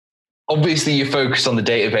time, obviously you focus on the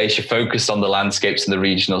database, you focus on the landscapes and the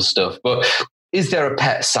regional stuff, but is there a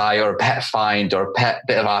pet site or a pet find or a pet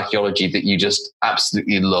bit of archaeology that you just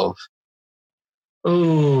absolutely love?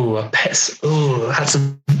 Oh, pets. Oh,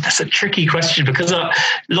 that's a tricky question, because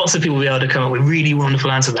lots of people will be able to come up with really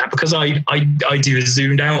wonderful answers to that. Because I do a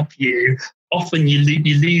zoomed out view. Often you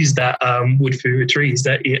lose that wood through the trees.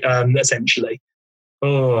 That essentially.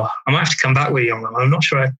 Oh, I might have to come back with you on that. I'm not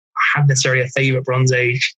sure I have necessarily a favourite Bronze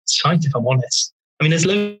Age site, if I'm honest. I mean, there's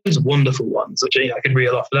loads of wonderful ones which I could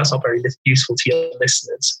reel off, but that's not very useful to your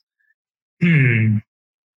listeners.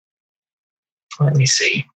 Let me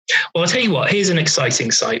see. Well, I'll tell you what, here's an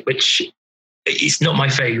exciting site, which is not my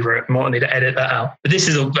favourite. I might need to edit that out. But this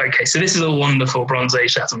is a wonderful Bronze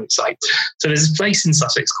Age settlement site. So there's a place in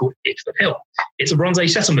Sussex called Iford Hill. It's a Bronze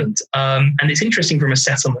Age settlement. And it's interesting from a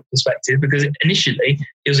settlement perspective, because initially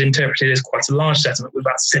it was interpreted as quite a large settlement with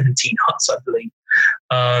about 17 huts, I believe,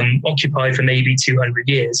 occupied for maybe 200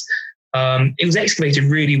 years. It was excavated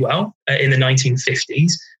really well in the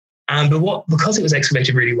 1950s. Because it was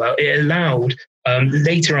excavated really well, it allowed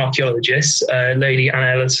later archaeologists, Lady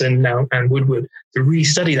Anna Ellison and Woodward, to really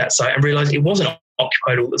study that site and realise it wasn't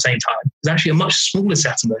occupied all at the same time. It was actually a much smaller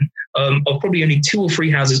settlement of probably only 2 or 3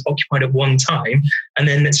 houses occupied at one time, and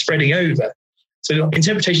then spreading over. So the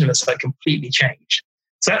interpretation of that site completely changed.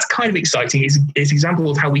 So that's kind of exciting. It's an example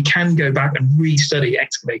of how we can go back and re-study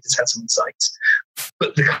excavated settlement sites.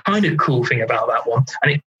 But the kind of cool thing about that one,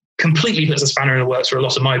 and it completely puts a spanner in the works for a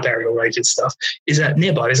lot of my burial-related stuff, is that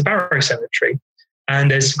nearby there's a barrow cemetery,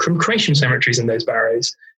 and there's cremation cemeteries in those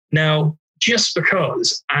barrows. Now, just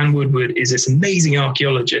because Anne Woodward is this amazing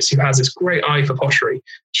archaeologist who has this great eye for pottery,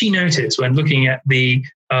 she noticed when looking at the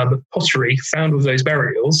pottery found with those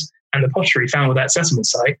burials and the pottery found with that settlement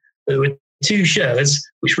site, there were 2 sherds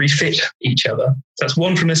which refit each other. So that's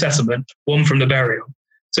one from the settlement, one from the burial.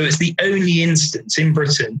 So it's the only instance in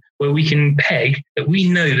Britain where we can peg that we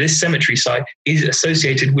know this cemetery site is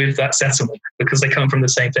associated with that settlement because they come from the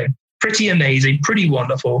same thing. Pretty amazing, pretty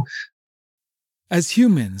wonderful. As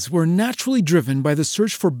humans, we're naturally driven by the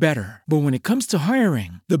search for better. But when it comes to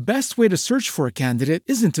hiring, the best way to search for a candidate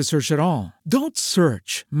isn't to search at all. Don't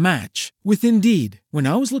search, match with Indeed. When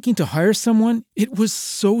I was looking to hire someone, it was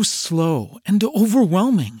so slow and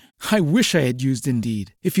overwhelming. I wish I had used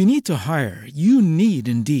Indeed. If you need to hire, you need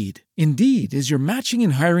Indeed. Indeed is your matching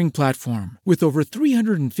and hiring platform with over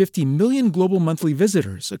 350 million global monthly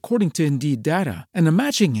visitors, according to Indeed data, and a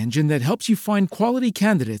matching engine that helps you find quality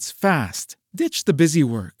candidates fast. Ditch the busy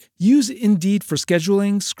work. Use Indeed for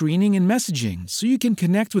scheduling, screening, and messaging so you can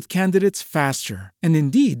connect with candidates faster. And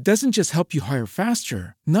Indeed doesn't just help you hire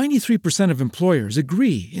faster. 93% of employers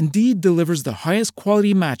agree Indeed delivers the highest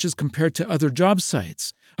quality matches compared to other job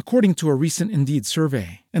sites, according to a recent Indeed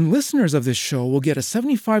survey. And listeners of this show will get a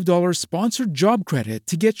 $75 sponsored job credit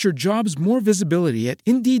to get your jobs more visibility at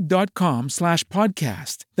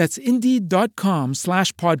Indeed.com/podcast. That's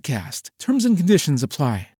Indeed.com/podcast. Terms and conditions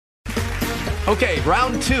apply. Okay,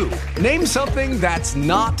 round 2. Name something that's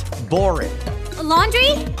not boring. A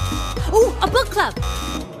laundry? Ooh, a book club.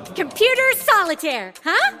 Computer solitaire,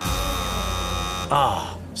 huh?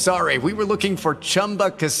 Ah, sorry, we were looking for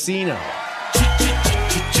Chumba Casino.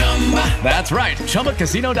 That's right,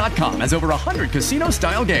 ChumbaCasino.com has over 100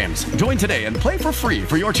 casino-style games. Join today and play for free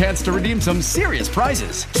for your chance to redeem some serious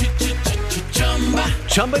prizes.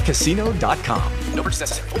 ChumbaCasino.com. No purchase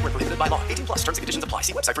necessary. Void where prohibited by law. 18+. Terms and conditions apply.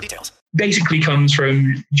 See website for details. Basically comes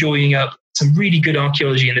from joining up some really good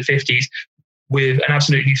archaeology in the 50s with an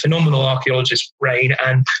absolutely phenomenal archaeologist's brain,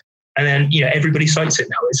 and then everybody cites it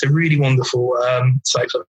now. It's a really wonderful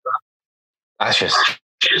site for that.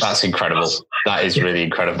 That's incredible. That is really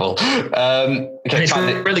incredible. And it's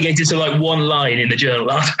relegated to like one line in the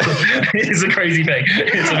journal article. It's a crazy thing.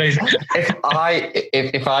 It's amazing.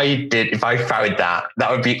 If I found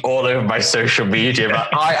that would be all over my social media.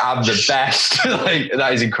 But I am the best.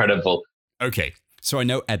 That is incredible. Okay, so I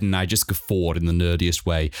know Ed and I just guffawed in the nerdiest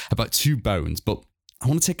way about 2 bones, but I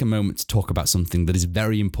want to take a moment to talk about something that is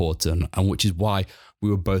very important and which is why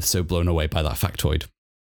we were both so blown away by that factoid.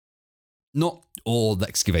 Not all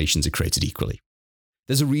excavations are created equally.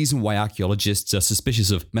 There's a reason why archaeologists are suspicious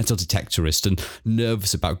of metal detectorists and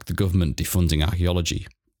nervous about the government defunding archaeology.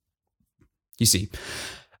 You see,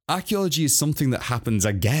 archaeology is something that happens,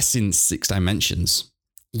 I guess, in 6 dimensions.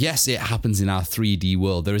 Yes, it happens in our 3D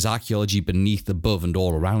world. There is archaeology beneath, above, and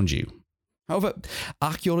all around you. However,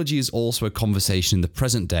 archaeology is also a conversation in the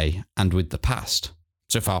present day and with the past.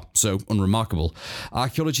 So far, so unremarkable.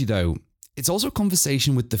 Archaeology, though, it's also a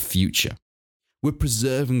conversation with the future. We're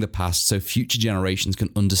preserving the past so future generations can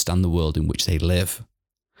understand the world in which they live.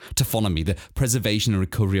 Taphonomy, the preservation and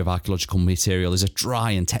recovery of archaeological material, is a dry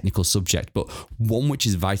and technical subject, but one which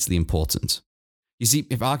is vitally important. You see,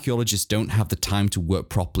 if archaeologists don't have the time to work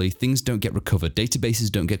properly, things don't get recovered,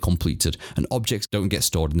 databases don't get completed, and objects don't get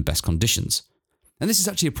stored in the best conditions. And this is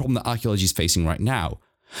actually a problem that archaeology is facing right now.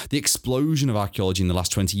 The explosion of archaeology in the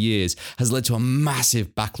last 20 years has led to a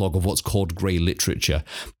massive backlog of what's called grey literature.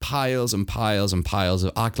 Piles and piles and piles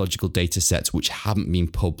of archaeological data sets which haven't been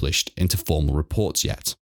published into formal reports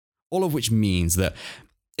yet. All of which means that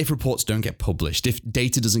if reports don't get published, if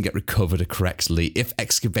data doesn't get recovered correctly, if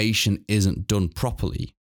excavation isn't done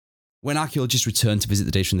properly, when archaeologists return to visit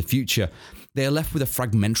the data in the future, they are left with a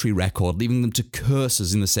fragmentary record, leaving them to curse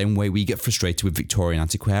us in the same way we get frustrated with Victorian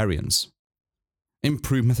antiquarians.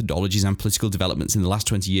 Improved methodologies and political developments in the last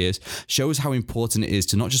 20 years shows how important it is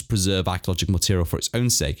to not just preserve archaeological material for its own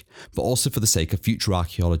sake, but also for the sake of future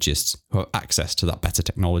archaeologists who have access to that better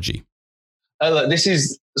technology. Look, this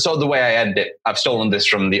is sort of the way I end it. I've stolen this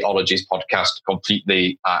from the Ologies podcast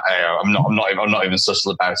completely. I'm not even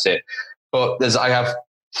subtle about it. But I have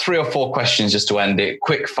 3 or 4 questions just to end it.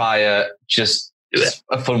 Quick fire, just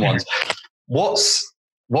fun ones. What's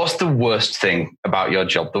the worst thing about your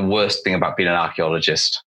job? The worst thing about being an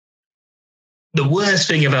archaeologist? The worst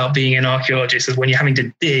thing about being an archaeologist is when you're having to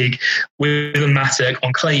dig with a mattock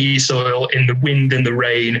on clayey soil in the wind and the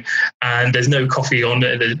rain, and there's no coffee on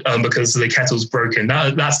it because the kettle's broken.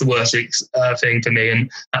 That's the worst thing for me, and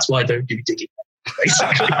that's why I don't do digging,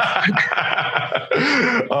 basically.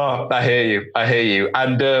 Oh, I hear you.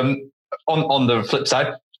 And on the flip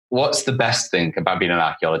side, what's the best thing about being an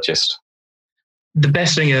archaeologist? The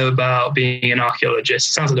best thing about being an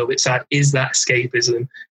archaeologist, sounds a little bit sad, is that escapism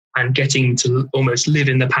and getting to almost live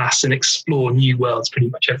in the past and explore new worlds pretty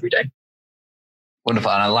much every day.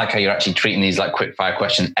 Wonderful. And I like how you're actually treating these like quick fire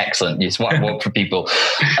questions. Excellent. It's what I want for people.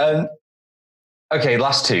 Okay,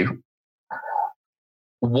 last 2.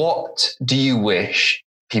 What do you wish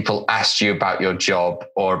people asked you about your job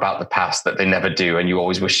or about the past that they never do, and you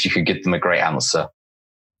always wish you could give them a great answer?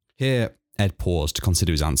 Here, Ed paused to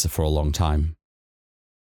consider his answer for a long time.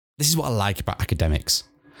 This is what I like about academics.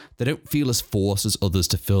 They don't feel as forced as others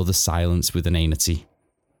to fill the silence with inanity.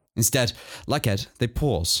 Instead, like Ed, they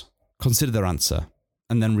pause, consider their answer,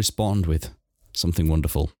 and then respond with something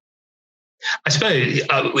wonderful. I suppose,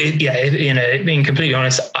 being completely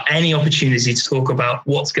honest, any opportunity to talk about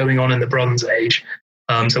what's going on in the Bronze Age.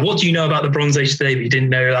 So what do you know about the Bronze Age today that you didn't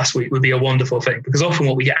know last week would be a wonderful thing, because often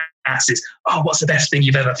what we get asked is, what's the best thing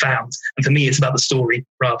you've ever found? And for me, it's about the story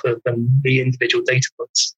rather than the individual data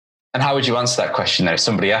points. And how would you answer that question though? If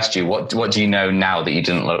somebody asked you, what do you know now that you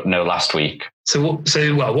didn't know last week? So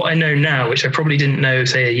what I know now, which I probably didn't know,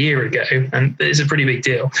 say, a year ago, and it's a pretty big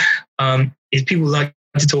deal, is people like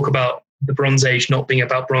to talk about the Bronze Age not being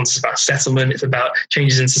about bronze, it's about settlement, it's about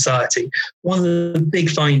changes in society. One of the big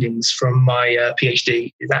findings from my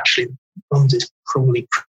PhD is actually bronze is probably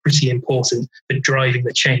pretty important for driving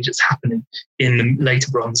the change that's happening in the later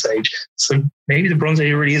Bronze Age. So maybe the Bronze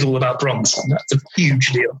Age really is all about bronze, and that's a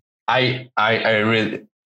huge deal. I really,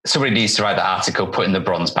 somebody needs to write that article putting the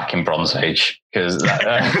bronze back in Bronze Age, because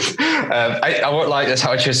I won't lie, that's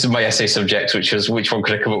how I chose my essay subject, which was which one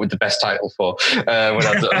could I come up with the best title for.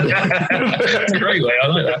 That's a great way, I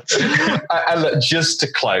like that. And look, just to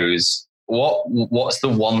close, what's the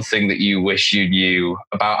one thing that you wish you knew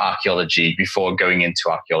about archaeology before going into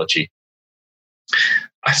archaeology?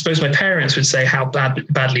 I suppose my parents would say how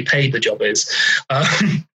badly paid the job is.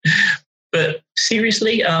 But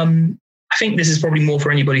seriously, I think this is probably more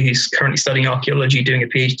for anybody who's currently studying archaeology, doing a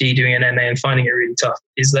PhD, doing an MA and finding it really tough,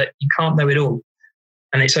 is that you can't know it all.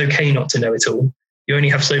 And it's okay not to know it all. You only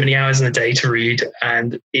have so many hours in the day to read,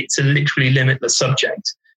 and it's a literally limitless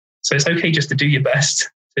subject. So it's okay just to do your best,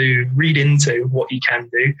 to read into what you can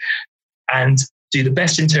do and do the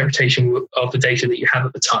best interpretation of the data that you have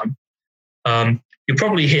at the time. You'll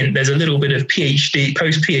probably hint there's a little bit of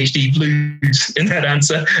post-PhD blues in that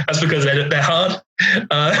answer. That's because they're hard.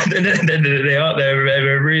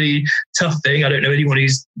 They're a really tough thing. I don't know anyone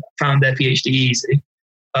who's found their PhD easy.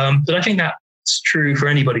 But I think that's true for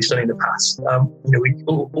anybody studying the past.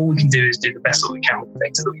 All we can do is do the best that we can with the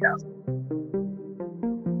data that we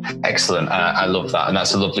have. Excellent. I love that. And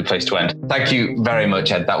that's a lovely place to end. Thank you very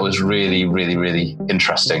much, Ed. That was really, really, really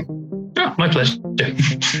interesting. Oh, my pleasure.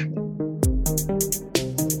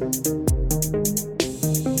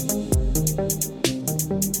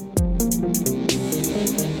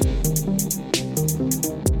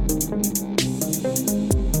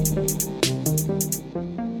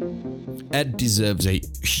 Ed deserves a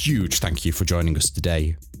huge thank you for joining us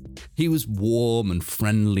today. He was warm and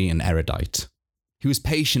friendly and erudite. He was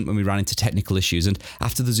patient when we ran into technical issues, and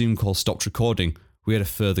after the Zoom call stopped recording, we had a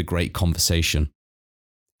further great conversation.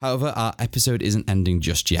 However, our episode isn't ending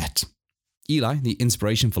just yet. Eli, the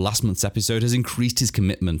inspiration for last month's episode, has increased his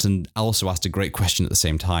commitment and also asked a great question at the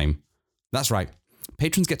same time. That's right,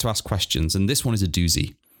 patrons get to ask questions, and this one is a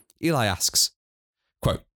doozy. Eli asks,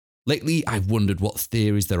 quote, "Lately, I've wondered what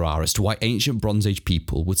theories there are as to why ancient Bronze Age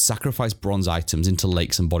people would sacrifice bronze items into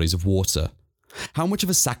lakes and bodies of water. How much of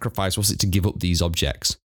a sacrifice was it to give up these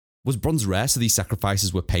objects? Was bronze rare so these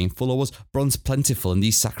sacrifices were painful, or was bronze plentiful and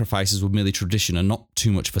these sacrifices were merely tradition and not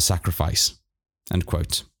too much of a sacrifice?" End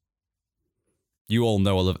quote. You all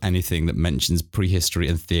know I love anything that mentions prehistory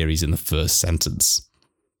and theories in the first sentence.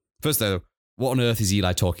 First though, what on earth is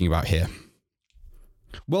Eli talking about here?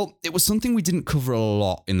 Well, it was something we didn't cover a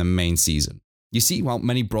lot in the main season. You see, while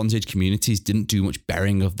many Bronze Age communities didn't do much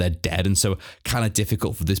burying of their dead and so kind of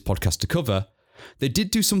difficult for this podcast to cover, they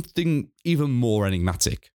did do something even more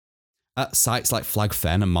enigmatic. At sites like Flag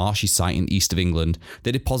Fen, a marshy site in east of England,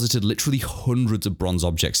 they deposited literally hundreds of bronze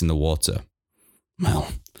objects in the water.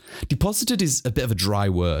 Well, deposited is a bit of a dry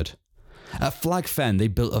word. At Flag Fen, they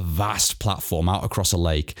built a vast platform out across a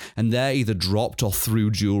lake, and there either dropped or threw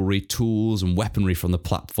jewellery, tools and weaponry from the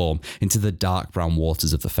platform into the dark brown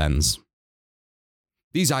waters of the fens.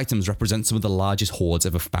 These items represent some of the largest hoards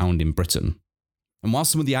ever found in Britain. And while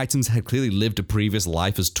some of the items had clearly lived a previous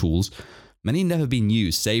life as tools, many had never been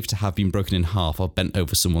used save to have been broken in half or bent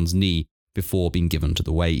over someone's knee before being given to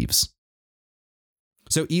the waves.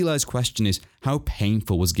 So Eli's question is, how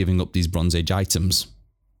painful was giving up these Bronze Age items?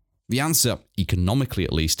 The answer, economically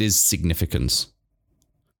at least, is significant.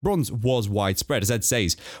 Bronze was widespread. As Ed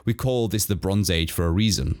says, we call this the Bronze Age for a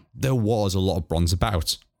reason. There was a lot of bronze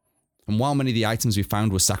about. And while many of the items we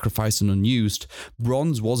found were sacrificed and unused,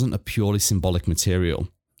 bronze wasn't a purely symbolic material.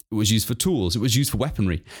 It was used for tools, it was used for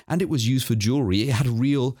weaponry, and it was used for jewellery. It had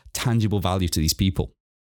real, tangible value to these people.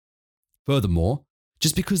 Furthermore,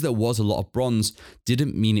 just because there was a lot of bronze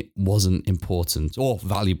didn't mean it wasn't important or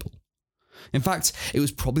valuable. In fact, it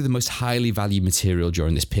was probably the most highly valued material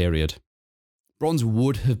during this period. Bronze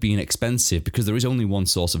would have been expensive because there is only one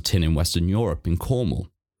source of tin in Western Europe, in Cornwall.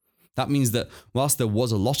 That means that whilst there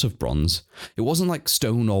was a lot of bronze, it wasn't like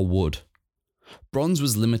stone or wood. Bronze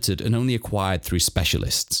was limited and only acquired through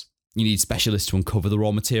specialists. You need specialists to uncover the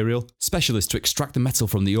raw material, specialists to extract the metal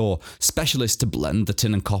from the ore, specialists to blend the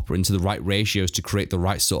tin and copper into the right ratios to create the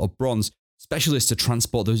right sort of bronze, specialists to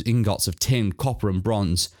transport those ingots of tin, copper and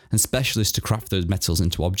bronze, and specialists to craft those metals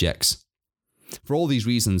into objects. For all these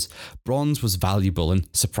reasons, bronze was valuable and,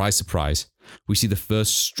 surprise, surprise, we see the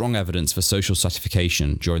first strong evidence for social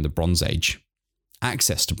stratification during the Bronze Age.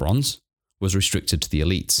 Access to bronze was restricted to the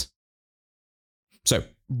elites. So,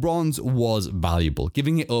 bronze was valuable.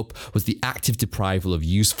 Giving it up was the active deprival of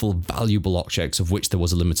useful, valuable objects of which there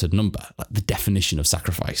was a limited number, like the definition of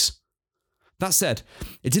sacrifice. That said,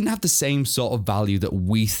 it didn't have the same sort of value that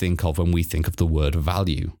we think of when we think of the word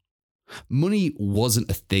value. Money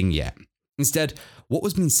wasn't a thing yet. Instead, what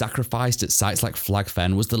was being sacrificed at sites like Flag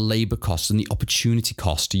Fen was the labour cost and the opportunity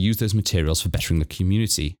cost to use those materials for bettering the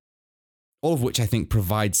community. All of which I think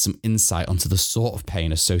provides some insight onto the sort of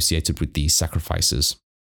pain associated with these sacrifices.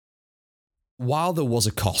 While there was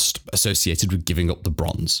a cost associated with giving up the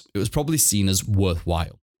bronze, it was probably seen as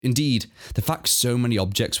worthwhile. Indeed, the fact so many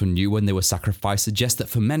objects were new when they were sacrificed suggests that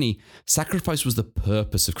for many, sacrifice was the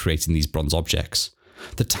purpose of creating these bronze objects.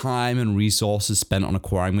 The time and resources spent on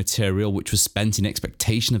acquiring material which was spent in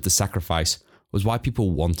expectation of the sacrifice was why people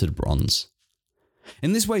wanted bronze.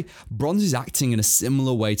 In this way, bronze is acting in a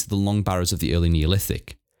similar way to the long barrows of the early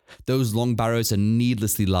Neolithic. Those long barrows are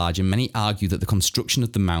needlessly large, and many argue that the construction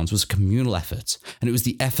of the mounds was a communal effort, and it was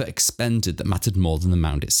the effort expended that mattered more than the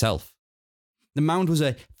mound itself. The mound was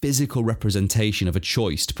a physical representation of a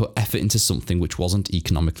choice to put effort into something which wasn't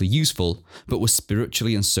economically useful, but was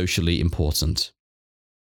spiritually and socially important.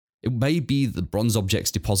 It may be that the bronze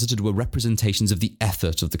objects deposited were representations of the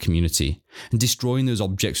effort of the community, and destroying those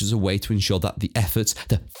objects was a way to ensure that the effort,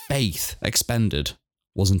 the faith expended,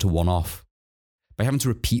 wasn't a one-off. By having to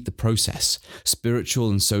repeat the process,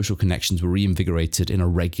 spiritual and social connections were reinvigorated in a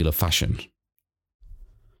regular fashion.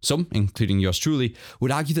 Some, including yours truly,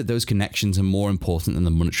 would argue that those connections are more important than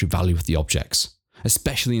the monetary value of the objects,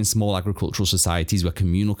 especially in small agricultural societies where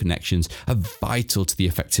communal connections are vital to the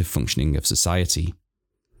effective functioning of society.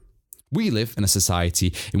 We live in a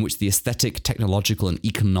society in which the aesthetic, technological, and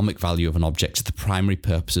economic value of an object are the primary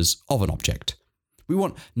purposes of an object. We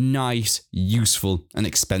want nice, useful, and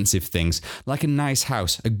expensive things, like a nice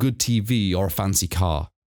house, a good TV, or a fancy car.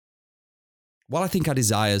 While I think our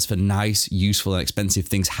desires for nice, useful, and expensive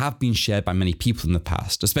things have been shared by many people in the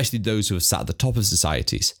past, especially those who have sat at the top of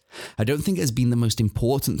societies, I don't think it has been the most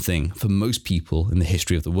important thing for most people in the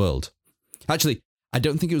history of the world. Actually, I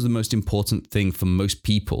don't think it was the most important thing for most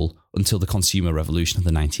people until the consumer revolution of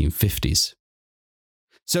the 1950s.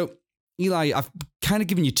 So, Eli, I've kind of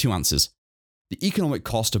given you two answers. The economic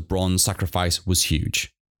cost of bronze sacrifice was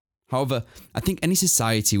huge. However, I think any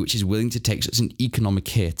society which is willing to take such an economic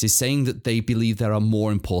hit is saying that they believe there are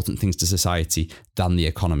more important things to society than the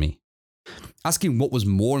economy. Asking what was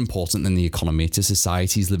more important than the economy to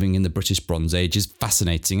societies living in the British Bronze Age is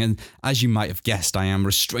fascinating, and as you might have guessed, I am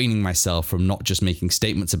restraining myself from not just making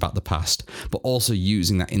statements about the past, but also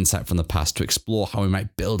using that insight from the past to explore how we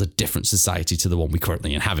might build a different society to the one we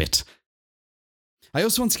currently inhabit. I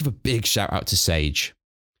also want to give a big shout out to Sage.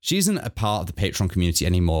 She isn't a part of the Patreon community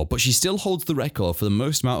anymore, but she still holds the record for the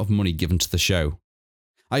most amount of money given to the show.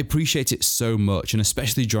 I appreciate it so much, and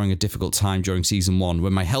especially during a difficult time during season 1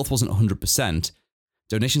 when my health wasn't 100%,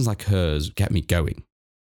 donations like hers kept me going.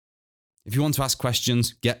 If you want to ask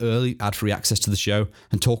questions, get early ad-free access to the show,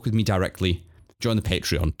 and talk with me directly, join the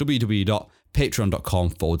Patreon,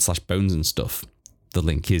 www.patreon.com/bonesandstuff. The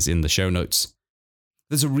link is in the show notes.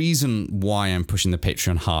 There's a reason why I'm pushing the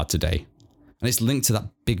Patreon hard today, and it's linked to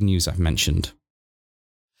that big news I've mentioned.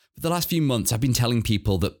 For the last few months, I've been telling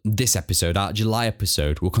people that this episode, our July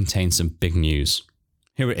episode, will contain some big news.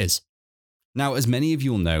 Here it is. Now, as many of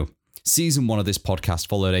you will know, season 1 of this podcast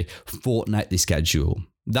followed a fortnightly schedule.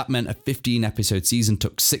 That meant a 15-episode season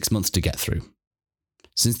took 6 months to get through.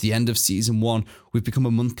 Since the end of season 1, we've become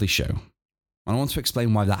a monthly show. And I want to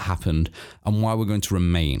explain why that happened and why we're going to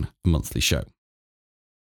remain a monthly show.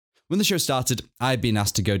 When the show started, I had been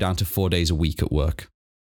asked to go down to 4 days a week at work.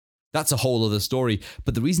 That's a whole other story,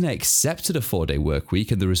 but the reason I accepted a 4-day work week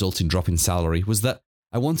and the resulting drop in salary was that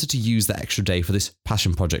I wanted to use that extra day for this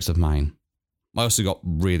passion project of mine. I also got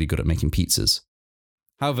really good at making pizzas.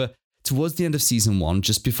 However, towards the end of season 1,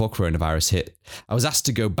 just before coronavirus hit, I was asked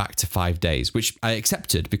to go back to 5 days, which I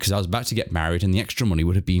accepted because I was about to get married and the extra money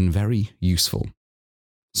would have been very useful.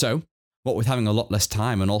 So, what with having a lot less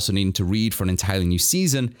time and also needing to read for an entirely new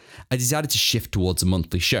season, I decided to shift towards a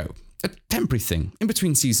monthly show. A temporary thing, in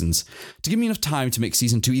between seasons, to give me enough time to make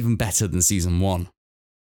season 2 even better than season 1.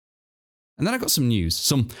 And then I got some news,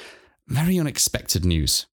 some very unexpected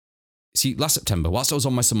news. See, last September, whilst I was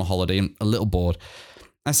on my summer holiday and a little bored,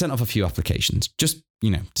 I sent off a few applications, just,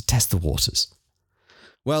 to test the waters.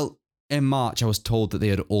 Well, in March, I was told that they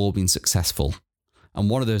had all been successful, and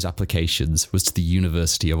one of those applications was to the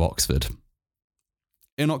University of Oxford.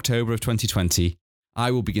 In October of 2020, I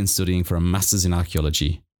will begin studying for a Masters in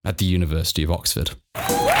Archaeology at the University of Oxford. I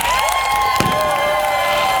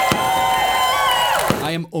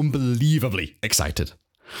am unbelievably excited.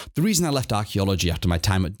 The reason I left archaeology after my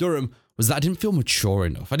time at Durham was that I didn't feel mature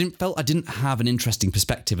enough. I didn't have an interesting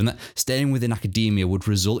perspective, and that staying within academia would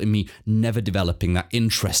result in me never developing that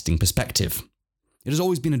interesting perspective. It has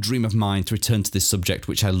always been a dream of mine to return to this subject,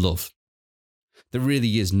 which I love. There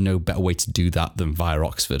really is no better way to do that than via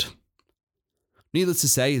Oxford. Needless to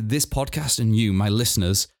say, this podcast and you, my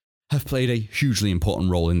listeners, have played a hugely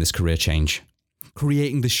important role in this career change.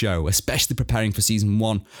 Creating the show, especially preparing for season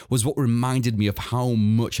 1, was what reminded me of how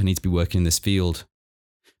much I need to be working in this field.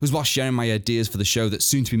 It was while sharing my ideas for the show that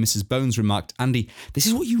soon-to-be Mrs. Bones remarked, "Andy, this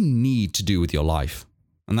is what you need to do with your life."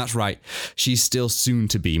 And that's right, she's still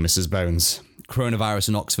soon-to-be Mrs. Bones. Coronavirus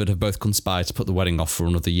and Oxford have both conspired to put the wedding off for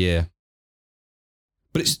another year.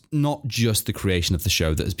 But it's not just the creation of the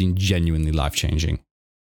show that has been genuinely life-changing.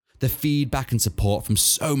 The feedback and support from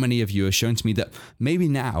so many of you has shown to me that maybe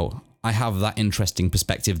now I have that interesting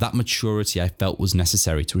perspective, that maturity I felt was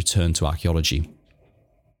necessary to return to archaeology.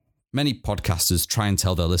 Many podcasters try and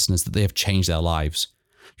tell their listeners that they have changed their lives.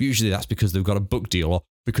 Usually that's because they've got a book deal or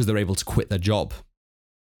because they're able to quit their job.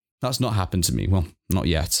 That's not happened to me, well, not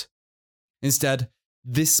yet. Instead,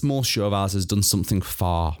 this small show of ours has done something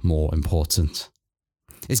far more important.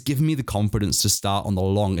 It's given me the confidence to start on the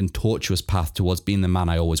long and tortuous path towards being the man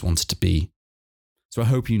I always wanted to be. So I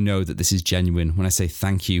hope you know that this is genuine when I say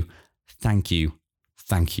thank you, thank you,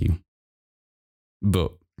 thank you.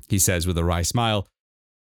 But, he says with a wry smile,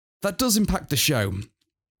 that does impact the show.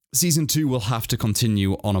 Season 2 will have to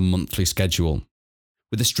continue on a monthly schedule.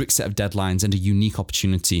 With a strict set of deadlines and a unique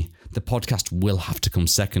opportunity, the podcast will have to come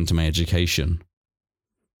second to my education.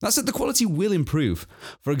 That said, the quality will improve.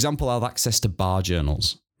 For example, I'll have access to bar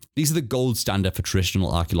journals. These are the gold standard for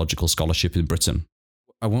traditional archaeological scholarship in Britain.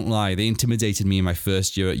 I won't lie, they intimidated me in my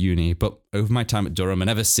first year at uni, but over my time at Durham and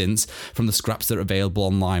ever since, from the scraps that are available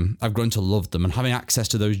online, I've grown to love them, and having access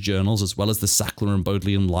to those journals, as well as the Sackler and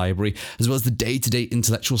Bodleian Library, as well as the day-to-day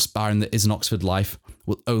intellectual sparring that is an Oxford life,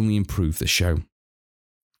 will only improve the show.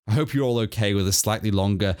 I hope you're all okay with a slightly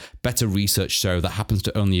longer, better research show that happens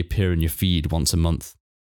to only appear in your feed once a month.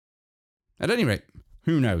 At any rate,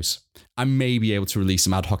 Who knows? I may be able to release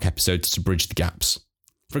some ad hoc episodes to bridge the gaps.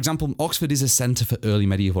 For example, Oxford is a centre for early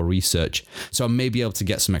medieval research, so I may be able to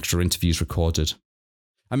get some extra interviews recorded.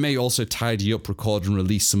 I may also tidy up, record and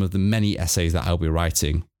release some of the many essays that I'll be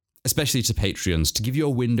writing, especially to Patreons, to give you a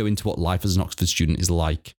window into what life as an Oxford student is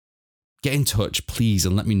like. Get in touch, please,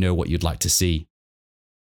 and let me know what you'd like to see.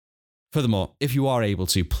 Furthermore, if you are able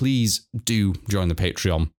to, please do join the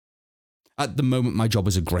Patreon. At the moment, my job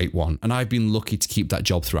is a great one, and I've been lucky to keep that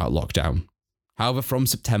job throughout lockdown. However, from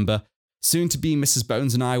September, soon to be Mrs.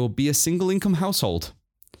 Bones and I will be a single income household.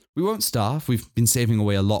 We won't starve, we've been saving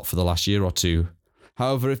away a lot for the last year or two.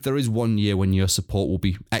 However, if there is one year when your support will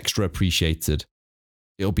be extra appreciated,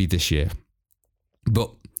 it'll be this year.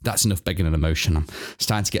 But that's enough begging and emotion. I'm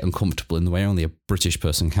starting to get uncomfortable in the way only a British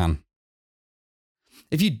person can.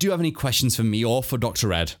 If you do have any questions for me or for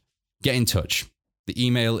Dr. Ed, get in touch. The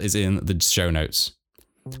email is in the show notes.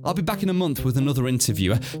 I'll be back in a month with another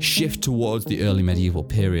interview, a shift towards the early medieval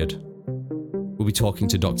period. We'll be talking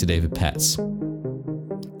to Dr. David Petts.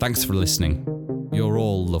 Thanks for listening. You're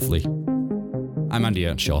all lovely. I'm Andy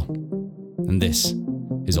Earnshaw, and this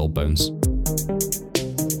is Old Bones.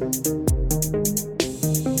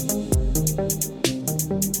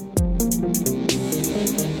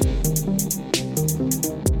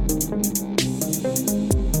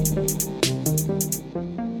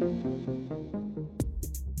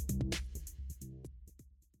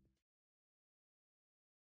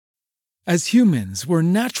 As humans, we're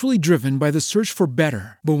naturally driven by the search for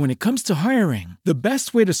better. But when it comes to hiring, the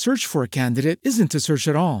best way to search for a candidate isn't to search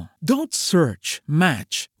at all. Don't search,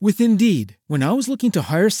 match with Indeed. When I was looking to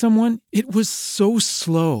hire someone, it was so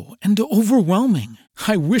slow and overwhelming.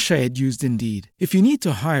 I wish I had used Indeed. If you need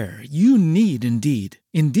to hire, you need Indeed.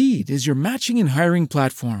 Indeed is your matching and hiring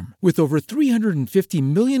platform with over 350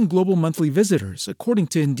 million global monthly visitors, according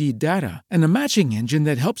to Indeed data, and a matching engine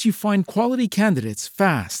that helps you find quality candidates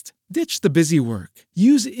fast. Ditch the busy work.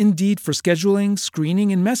 Use Indeed for scheduling,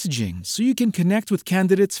 screening, and messaging so you can connect with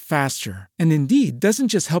candidates faster. And Indeed doesn't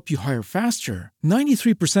just help you hire faster.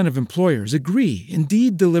 93% of employers agree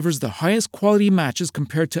Indeed delivers the highest quality matches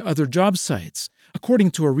compared to other job sites,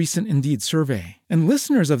 according to a recent Indeed survey. And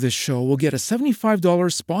listeners of this show will get a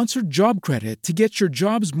 $75 sponsored job credit to get your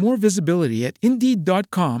jobs more visibility at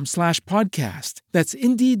Indeed.com/podcast. That's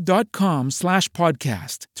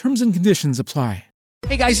Indeed.com/podcast. Terms and conditions apply.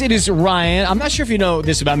 Hey guys, it is Ryan. I'm not sure if you know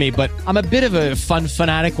this about me, but I'm a bit of a fun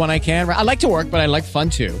fanatic when I can. I like to work, but I like fun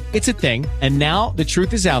too. It's a thing. And now the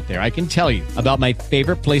truth is out there. I can tell you about my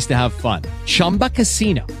favorite place to have fun. Chumba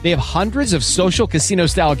Casino. They have hundreds of social casino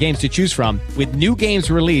style games to choose from with new games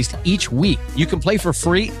released each week. You can play for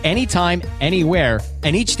free anytime, anywhere.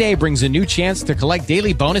 And each day brings a new chance to collect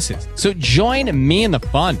daily bonuses. So join me in the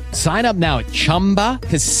fun. Sign up now at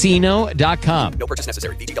ChumbaCasino.com. No purchase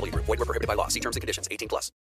necessary. VGW Group. Void where prohibited by law. See terms and conditions. 18+.